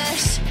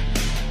obvious?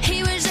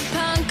 He was a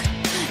punk,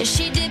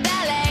 she did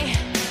ballet.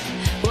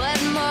 What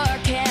more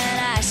can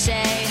I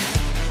say?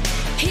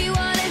 He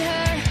wanted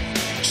her,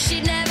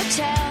 she'd never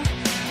tell.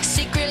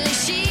 Secretly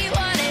she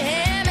wanted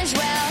him as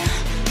well.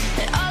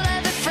 And all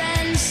of the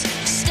friends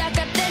stuck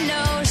up their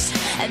nose,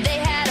 and they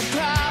had a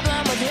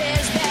problem with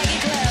his baggy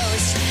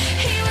clothes.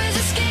 He was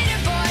a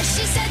skater boy,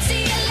 she said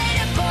see you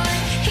later boy.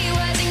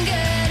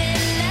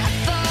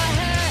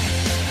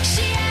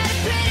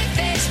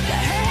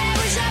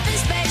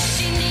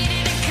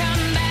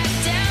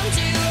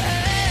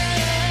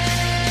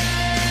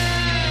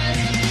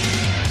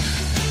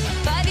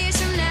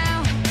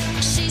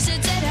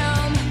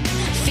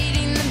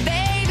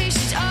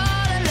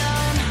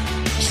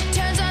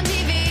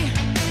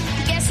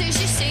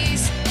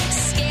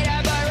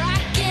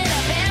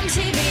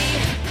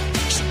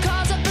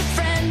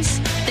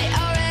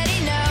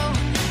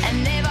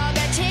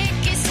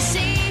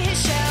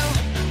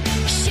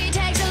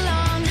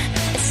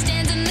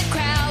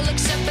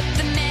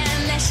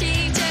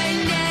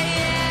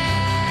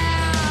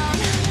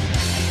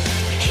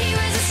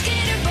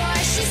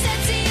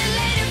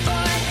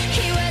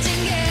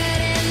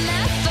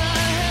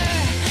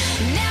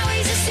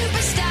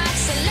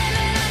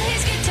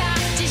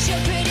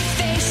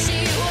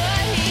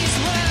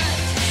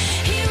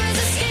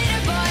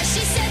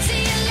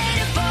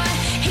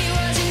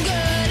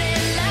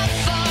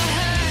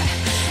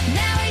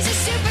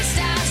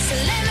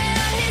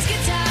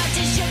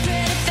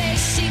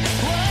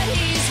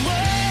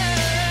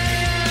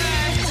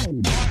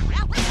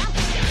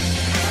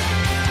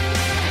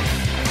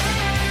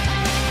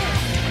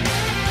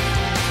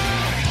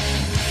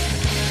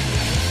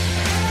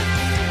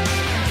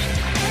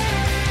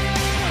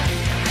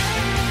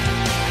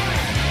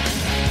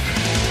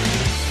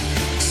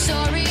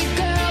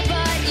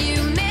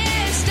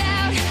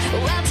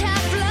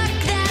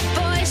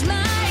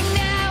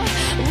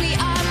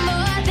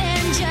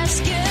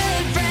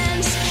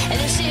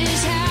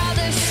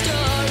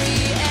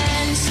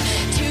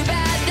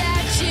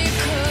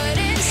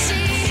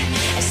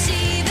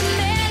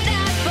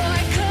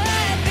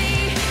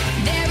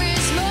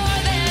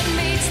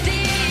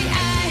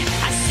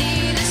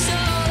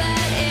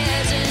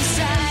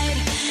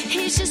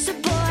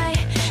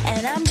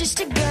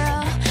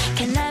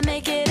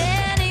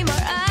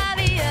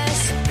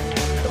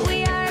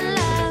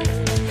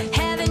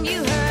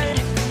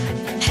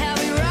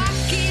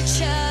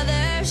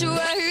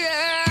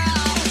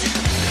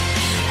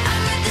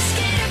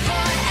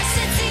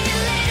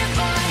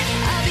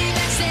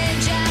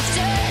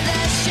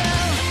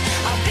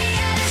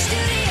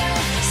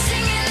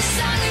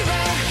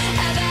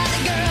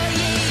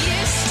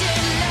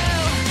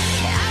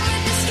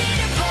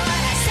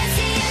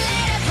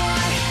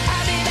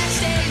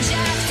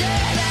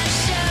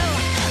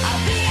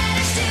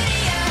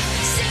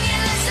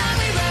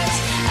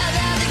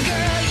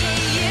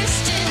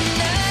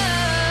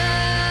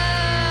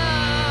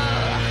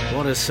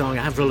 what a song.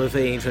 Avril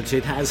Lavigne from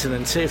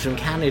 2002 from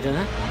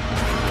Canada.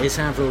 It's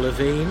Avril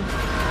Lavigne.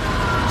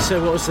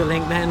 So what was the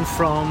link then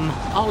from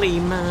Ollie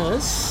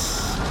Murs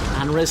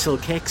and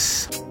Rizzle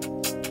Kicks?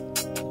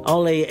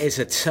 Ollie is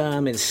a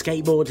term in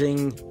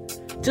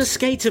skateboarding. To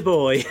skater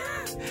boy.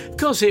 Of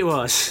course it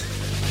was.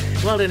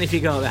 Well done if you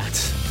got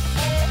that.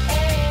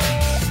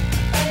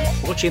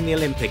 Watching the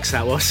Olympics,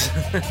 that was.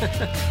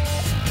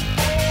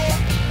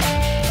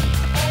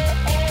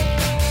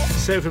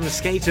 So from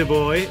Skater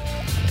Boy,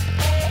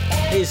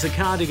 here's the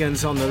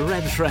Cardigans on the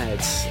Red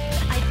Threads.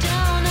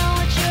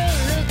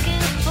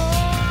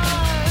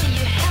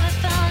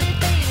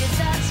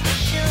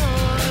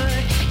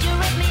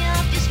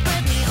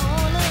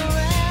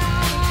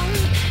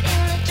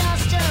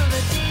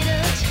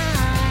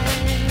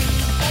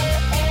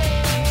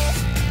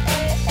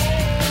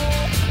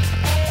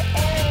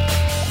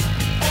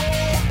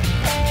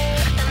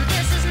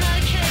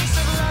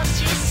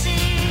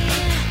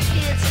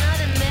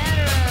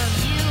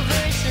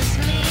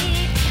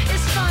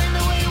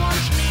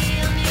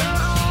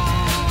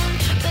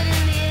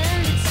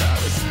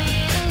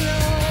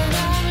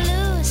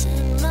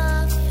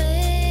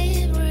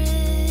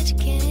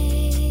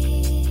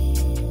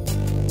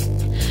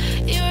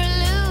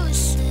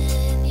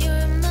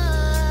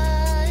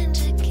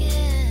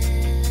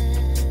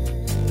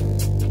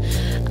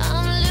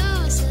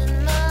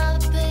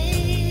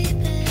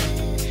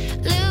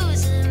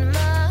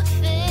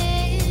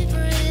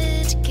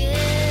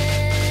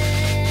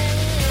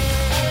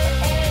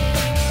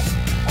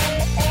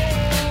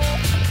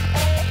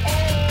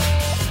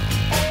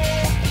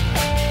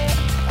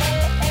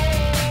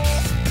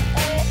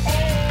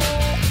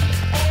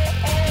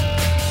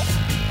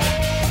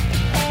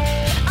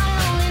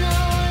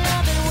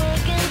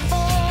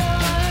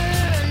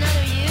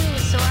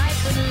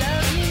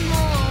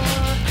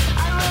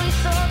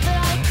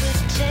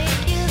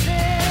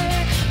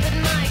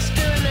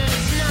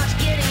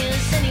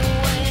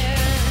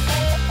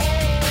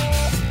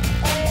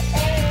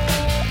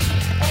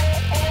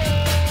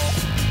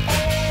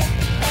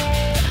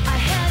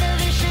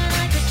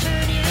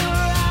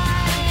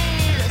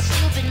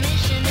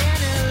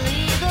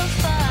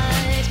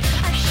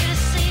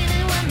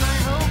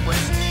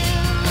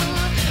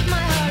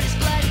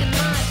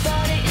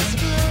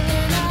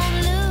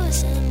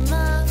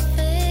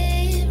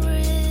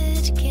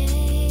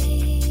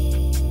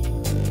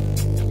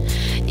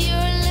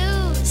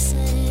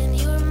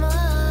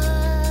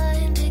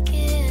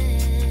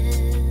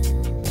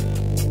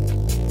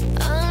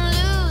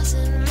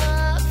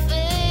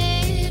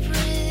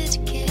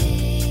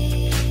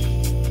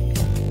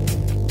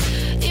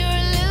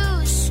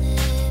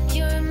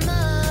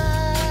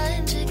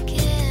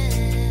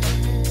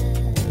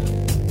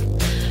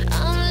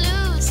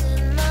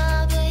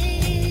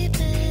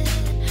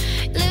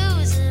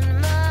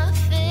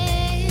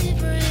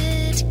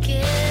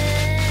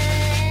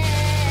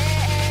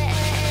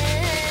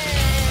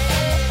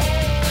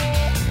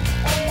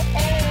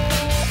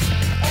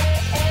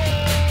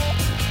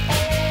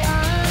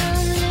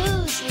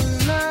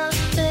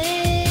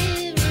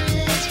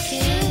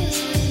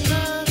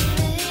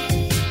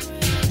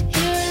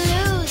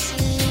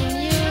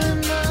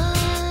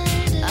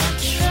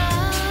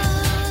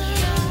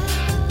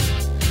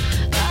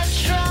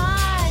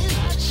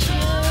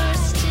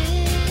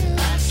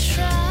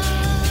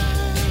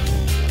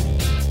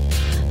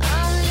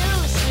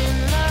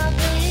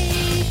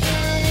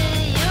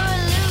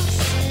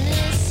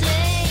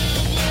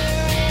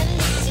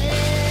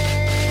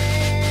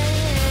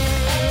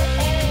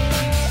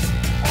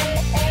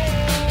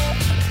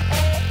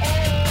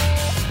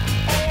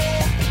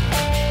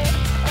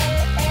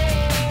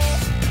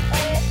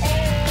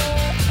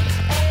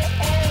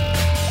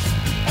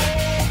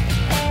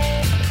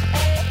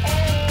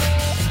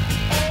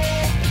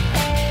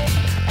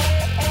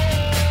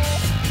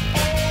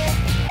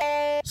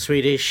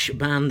 Swedish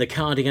band The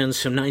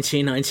Cardigans from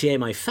 1998.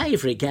 My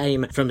favourite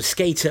game from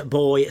Skater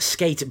Boy,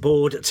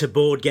 Skateboard to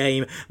Board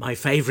Game. My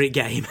favourite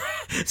game.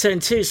 So in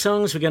two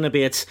songs we're going to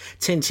be at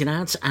Tintin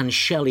Out and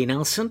Shirley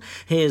Nelson.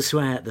 Here's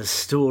where the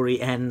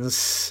story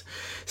ends.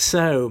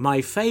 So,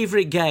 my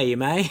favourite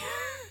game, eh?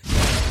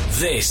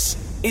 This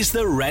is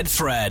the Red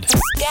Thread.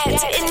 Get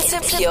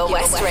into Pure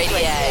West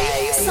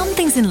Radio. Some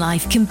things in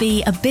life can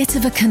be a bit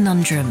of a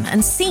conundrum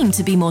and seem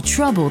to be more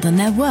trouble than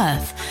they're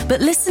worth. But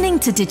listening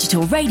to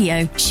digital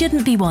radio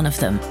shouldn't be one of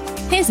them.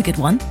 Here's a good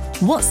one.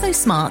 What's so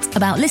smart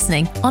about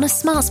listening on a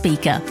smart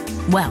speaker?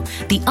 Well,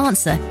 the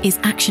answer is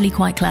actually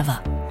quite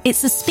clever.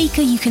 It's a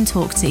speaker you can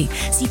talk to,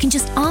 so you can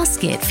just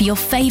ask it for your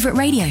favourite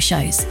radio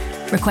shows.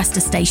 Request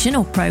a station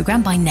or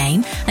programme by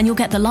name and you'll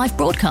get the live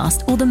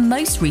broadcast or the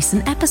most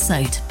recent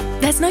episode.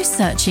 There's no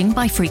searching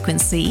by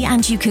frequency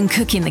and you can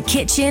cook in the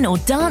kitchen or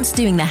dance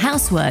doing the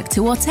housework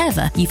to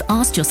whatever you've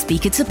asked your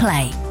speaker to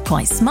play.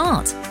 Quite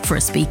smart for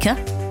a speaker.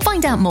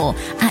 Find out more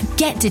at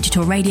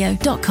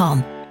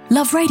getdigitalradio.com.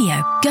 Love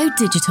radio? Go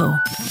digital.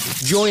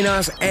 Join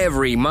us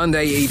every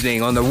Monday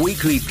evening on the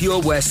weekly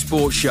Pure West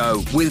Sports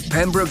Show with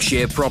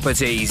Pembrokeshire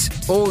Properties.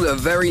 All the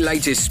very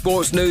latest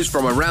sports news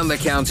from around the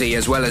county,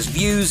 as well as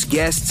views,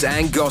 guests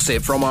and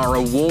gossip from our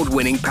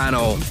award-winning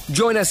panel.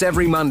 Join us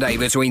every Monday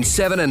between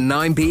 7 and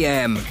 9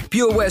 p.m.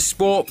 Pure West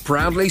Sport,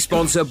 proudly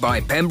sponsored by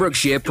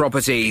Pembrokeshire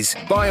Properties.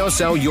 Buy or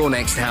sell your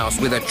next house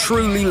with a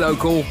truly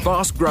local,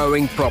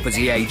 fast-growing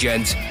property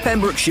agent.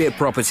 Pembrokeshire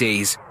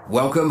Properties.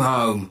 Welcome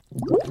home.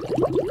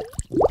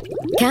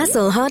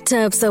 Castle Hot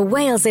Tubs are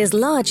Wales's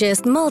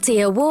largest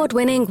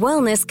multi-award-winning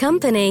wellness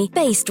company,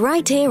 based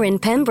right here in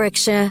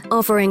Pembrokeshire,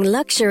 offering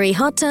luxury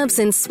hot tubs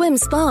and swim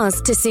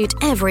spas to suit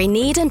every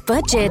need and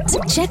budget.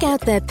 Check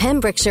out their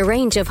Pembrokeshire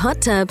range of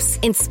hot tubs,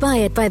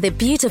 inspired by the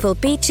beautiful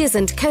beaches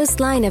and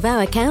coastline of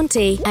our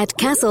county, at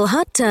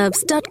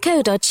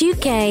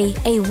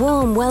castlehottubs.co.uk. A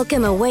warm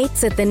welcome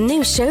awaits at the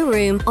new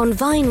showroom on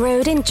Vine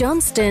Road in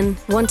Johnston.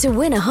 Want to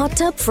win a hot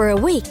tub for a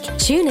week?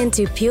 Tune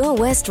into Pure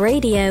West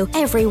Radio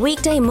every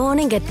weekday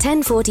morning at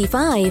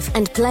 10:45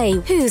 and play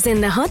Who's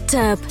in the Hot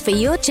Tub for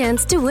your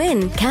chance to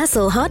win.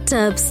 Castle Hot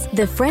Tubs,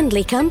 the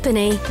friendly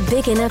company,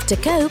 big enough to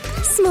cope,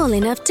 small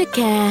enough to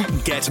care.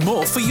 Get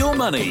more for your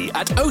money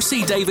at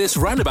OC Davis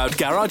Roundabout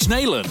Garage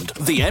Neyland,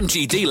 the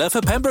MG dealer for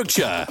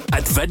Pembrokeshire.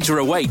 Adventure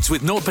awaits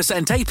with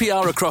 0%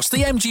 APR across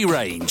the MG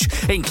range,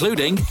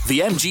 including the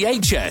MG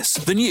HS,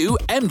 the new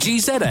MG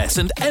ZS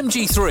and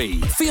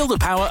MG3. Feel the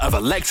power of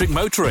electric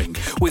motoring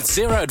with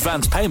zero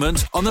advance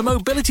payment on the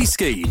mobility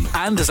scheme.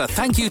 And as a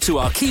thank you to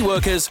our key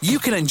workers, you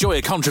can enjoy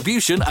a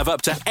contribution of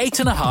up to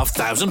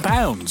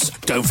 £8,500.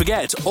 Don't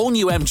forget, all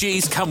new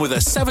MGs come with a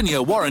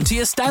 7-year warranty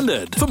as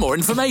standard. For more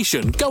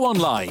information, go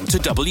online to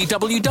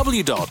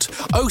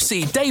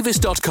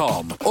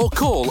www.ocdavis.com or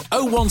call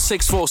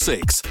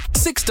 01646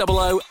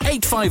 600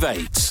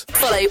 858.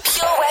 Follow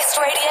Pure West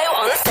Radio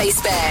on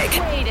Facebook.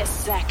 Wait a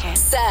second.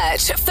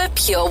 Search for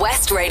Pure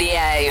West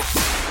Radio.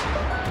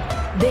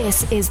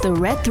 This is The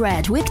Red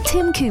Thread with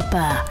Tim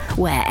Cooper,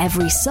 where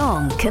every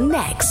song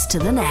connects to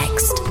the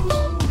next.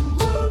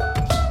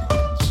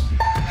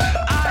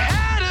 I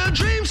had a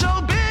dream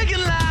so big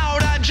and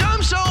loud. I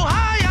jumped so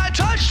high, I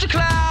touched the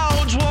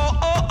clouds. Whoa,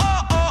 oh,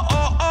 oh, oh,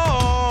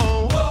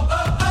 oh,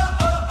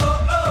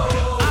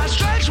 oh. I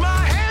stretched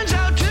my hands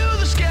out to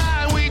the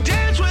sky. We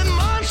danced with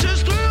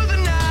monsters through the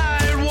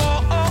night.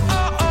 Whoa, oh,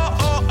 oh,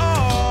 oh,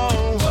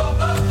 oh,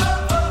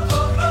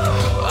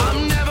 oh.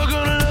 I'm never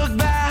gonna look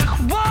back.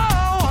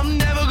 Whoa, I'm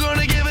never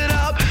gonna give it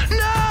up.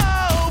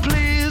 No,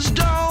 please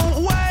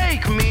don't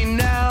wake me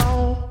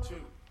now.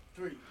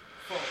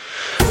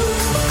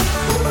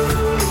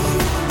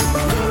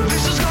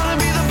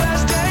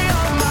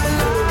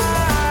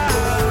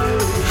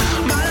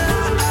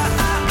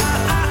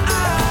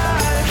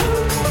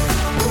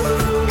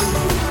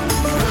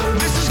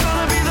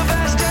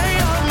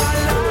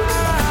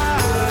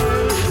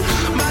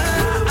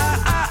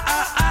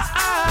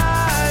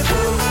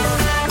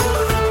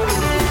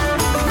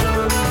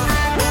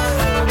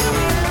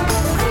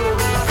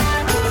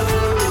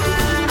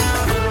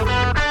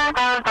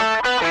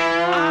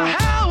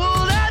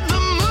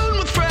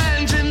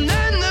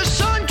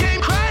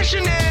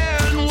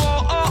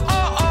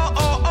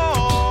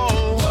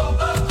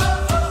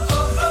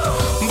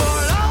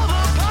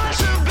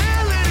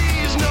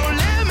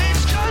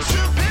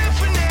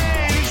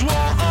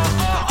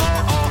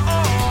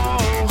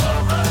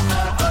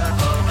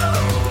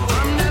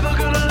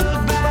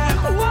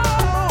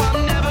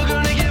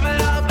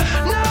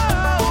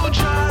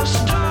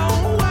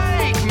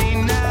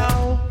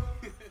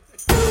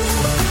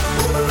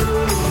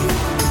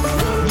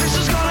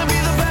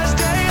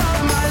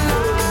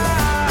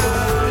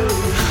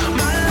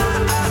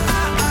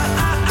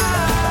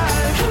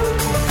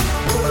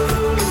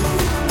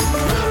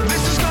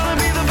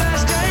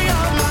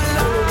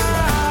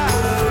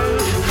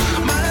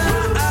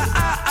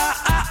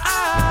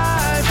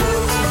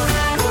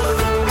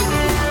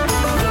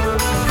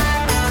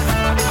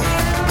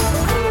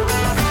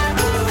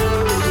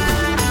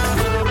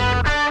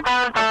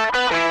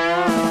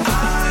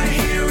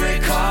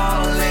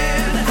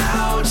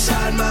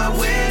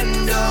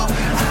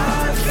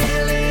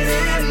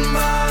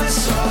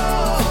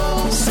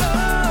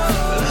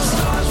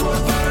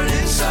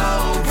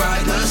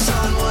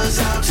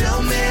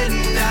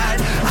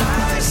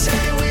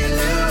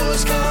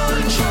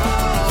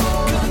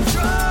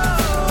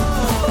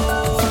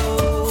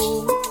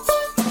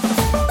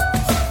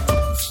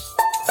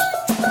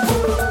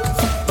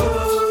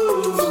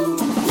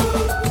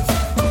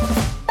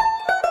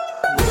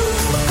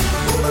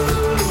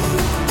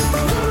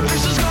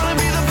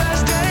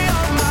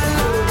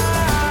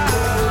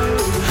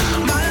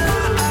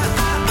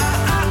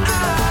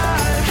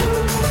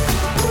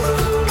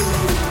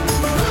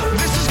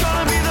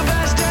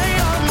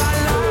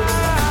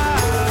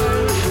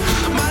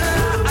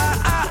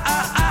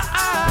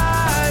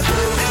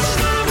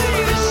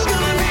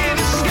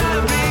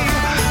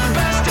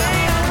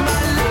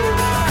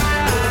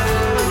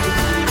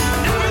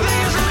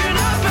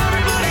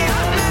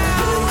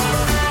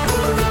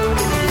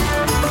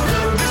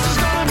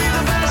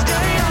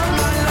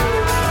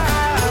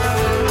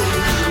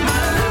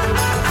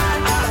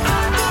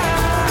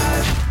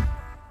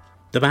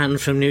 The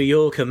band from New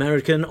York,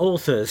 American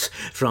Authors,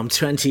 from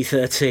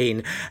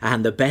 2013,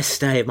 and The Best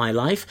Day of My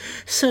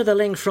Life. So the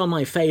link from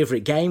my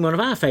favourite game, one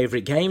of our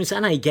favourite games,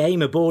 and a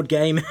board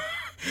game,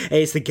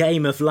 is The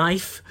Game of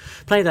Life.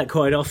 Play that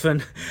quite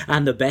often,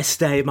 and The Best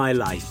Day of My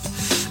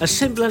Life. A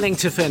simpler link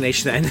to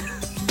finish then,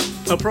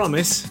 I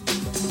promise.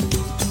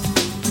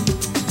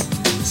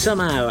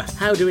 Somehow,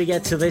 how do we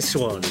get to this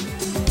one?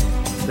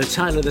 The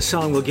title of the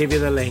song will give you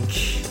the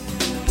link.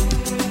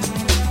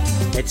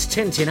 It's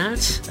Tintin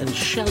Out and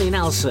Shelley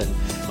Nelson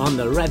on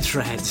the Red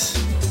Threads.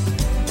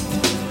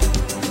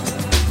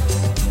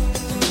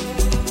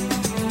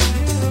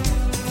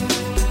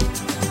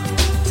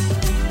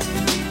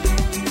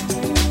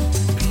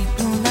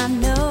 People I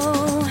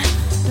know,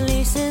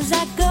 places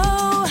I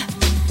go,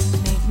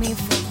 make me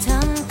feel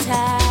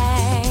tongue-tied.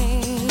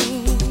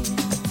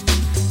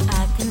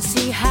 I can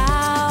see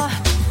how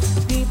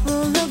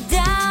people look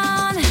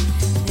down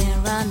there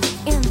on the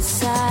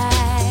inside.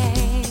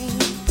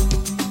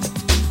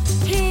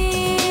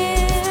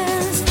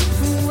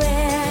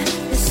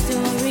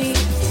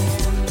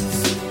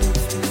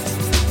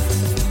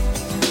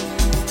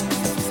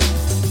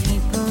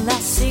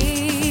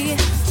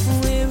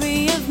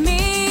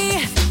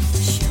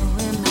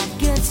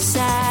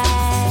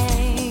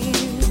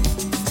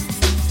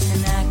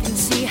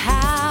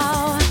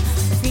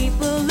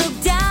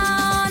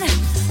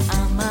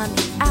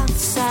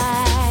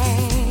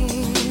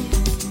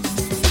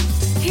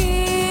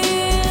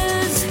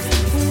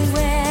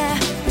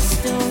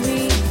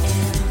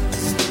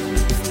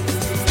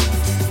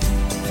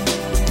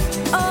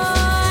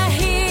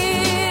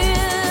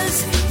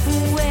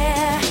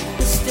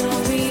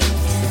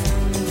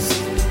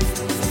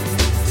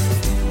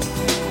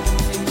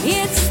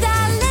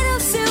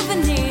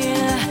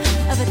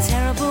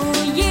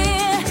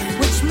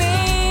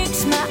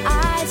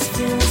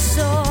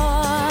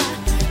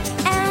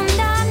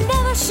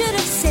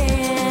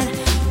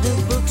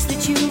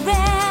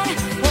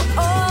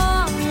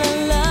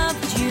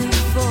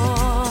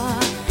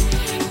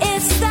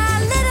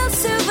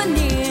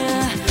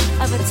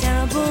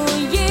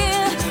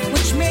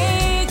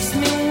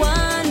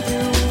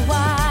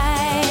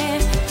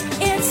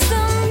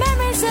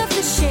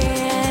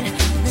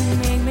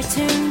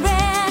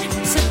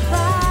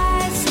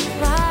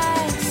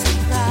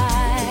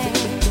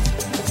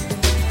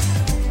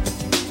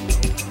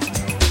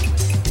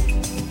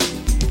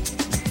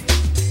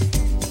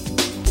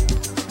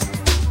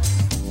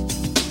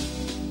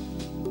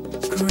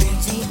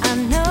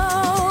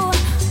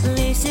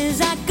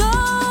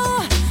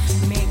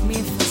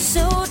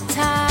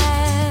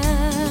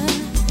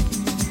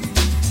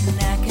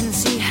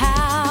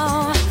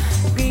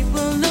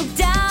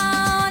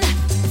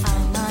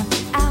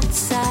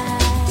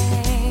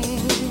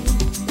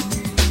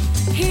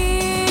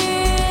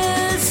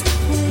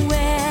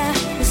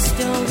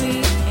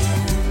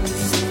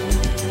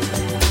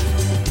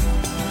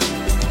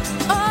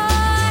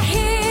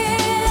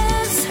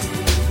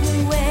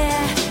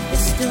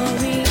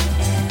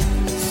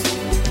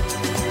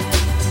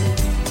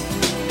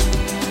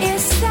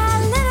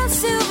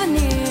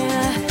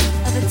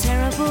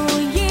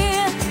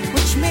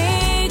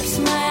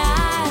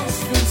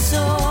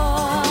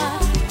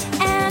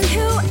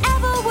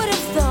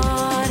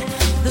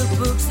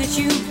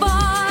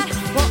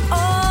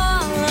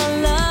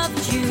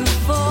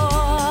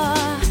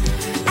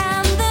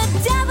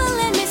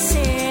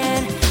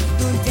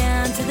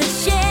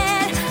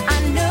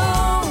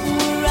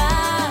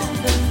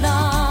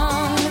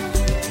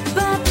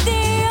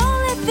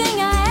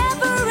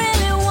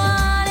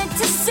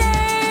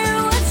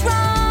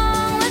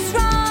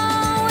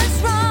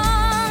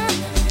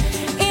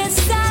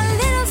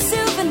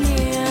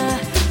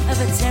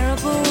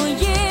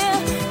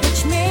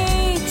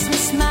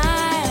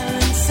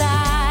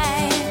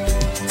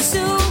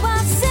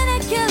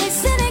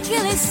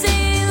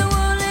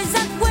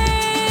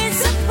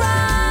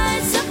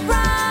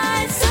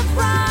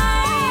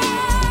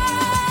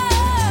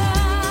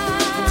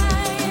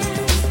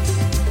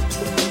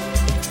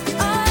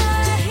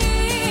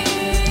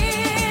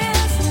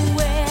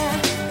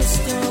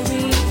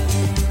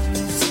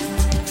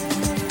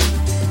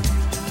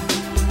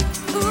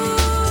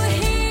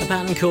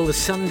 Called The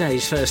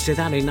Sundays first did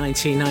that in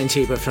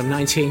 1990, but from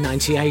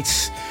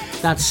 1998,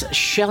 that's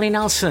Shelley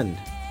Nelson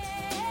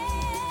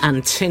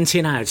and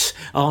Tintin Out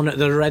on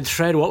the Red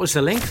Thread. What was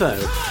the link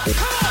though?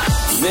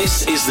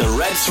 This is the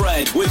Red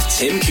Thread with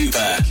Tim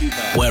Cooper,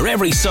 where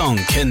every song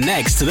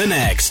connects to the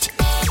next.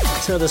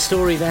 So the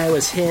story there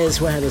was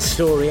Here's Where the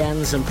Story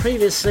Ends, and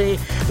previously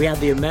we had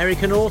the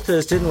American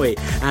Authors, didn't we?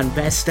 And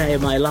Best Day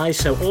of My Life.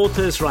 So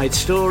authors write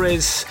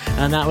stories,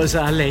 and that was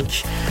our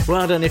link.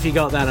 Well done if you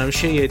got that, I'm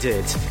sure you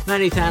did.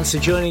 Many thanks for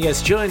joining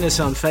us. Join us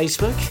on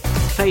Facebook,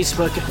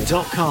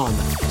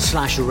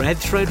 facebook.com/Red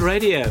Thread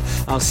Radio.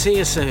 I'll see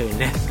you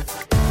soon.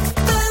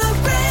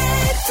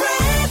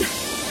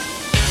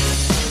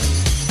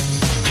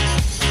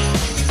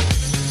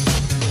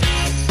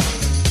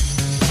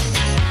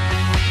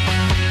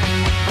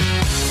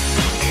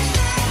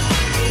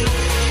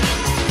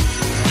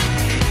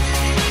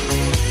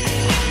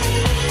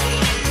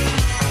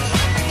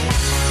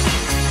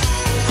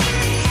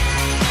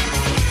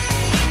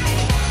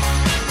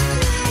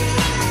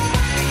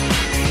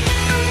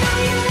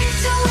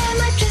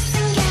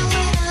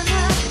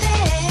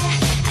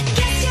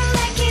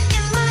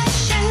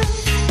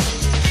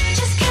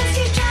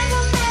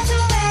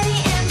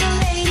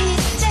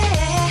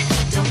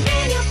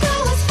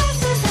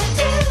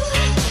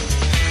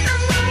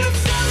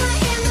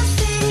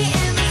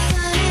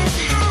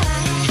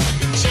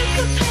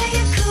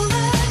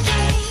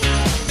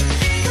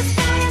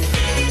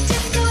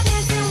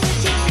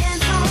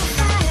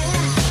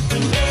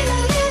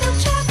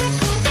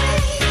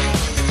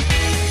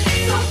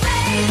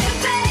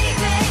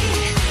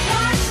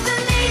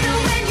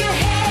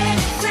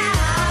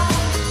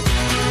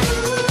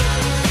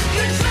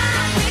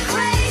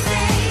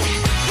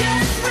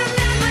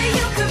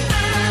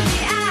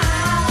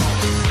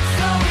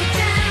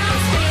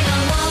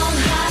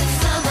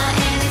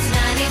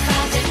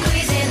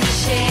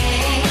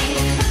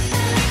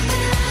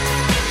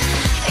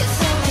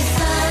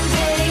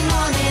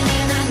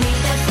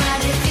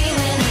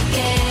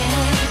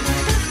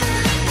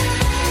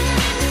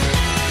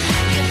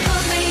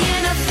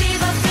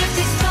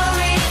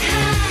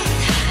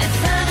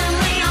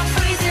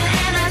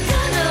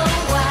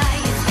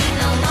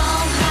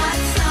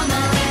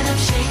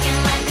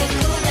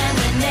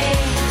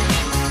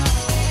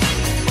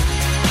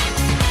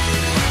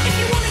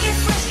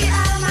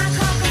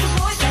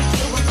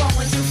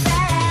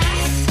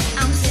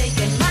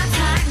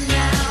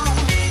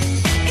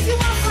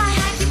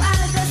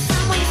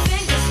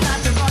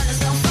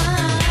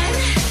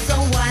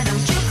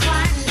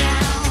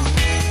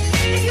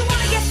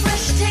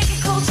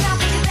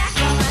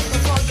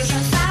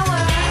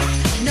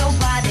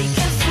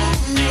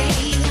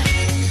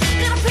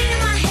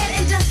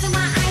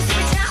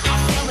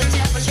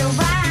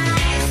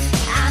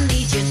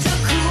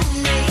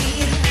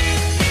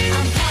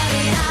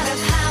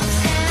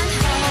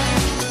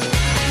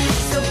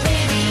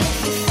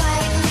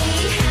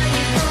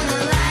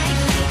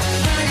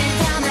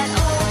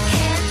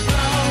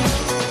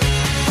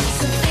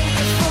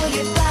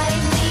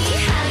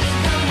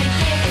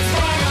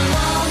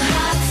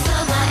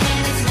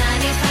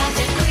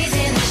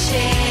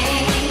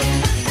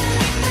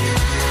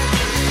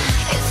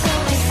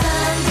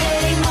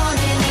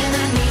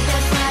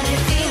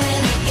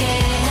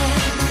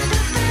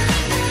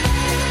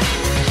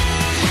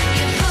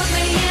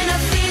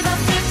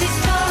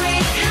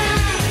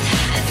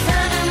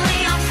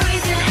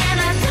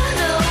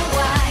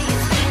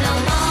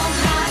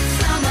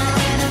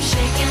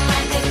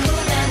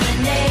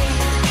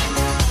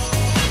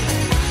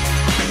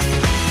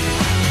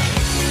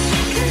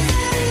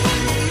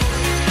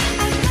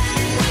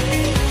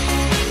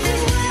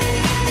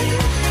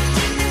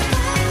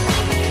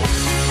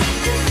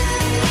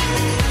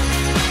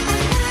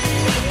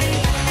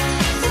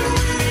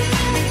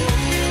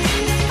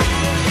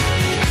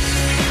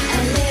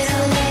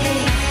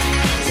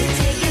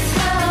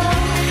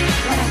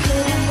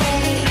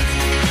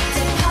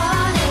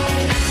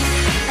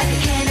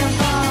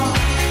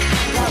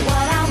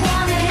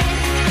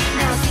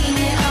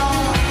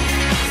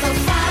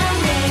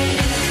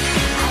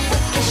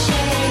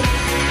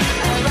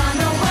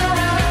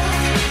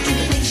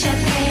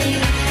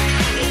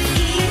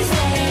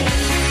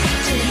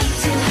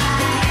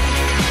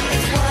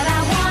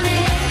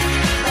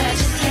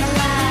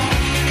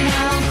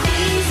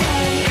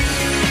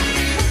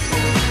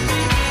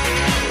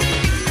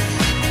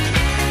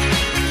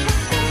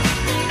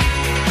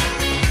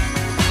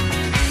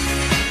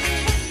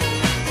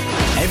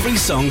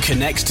 song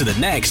connects to the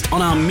next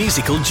on our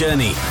musical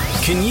journey.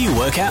 Can you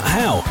work out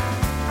how?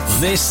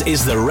 This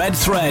is The Red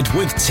Thread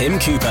with Tim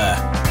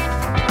Cooper.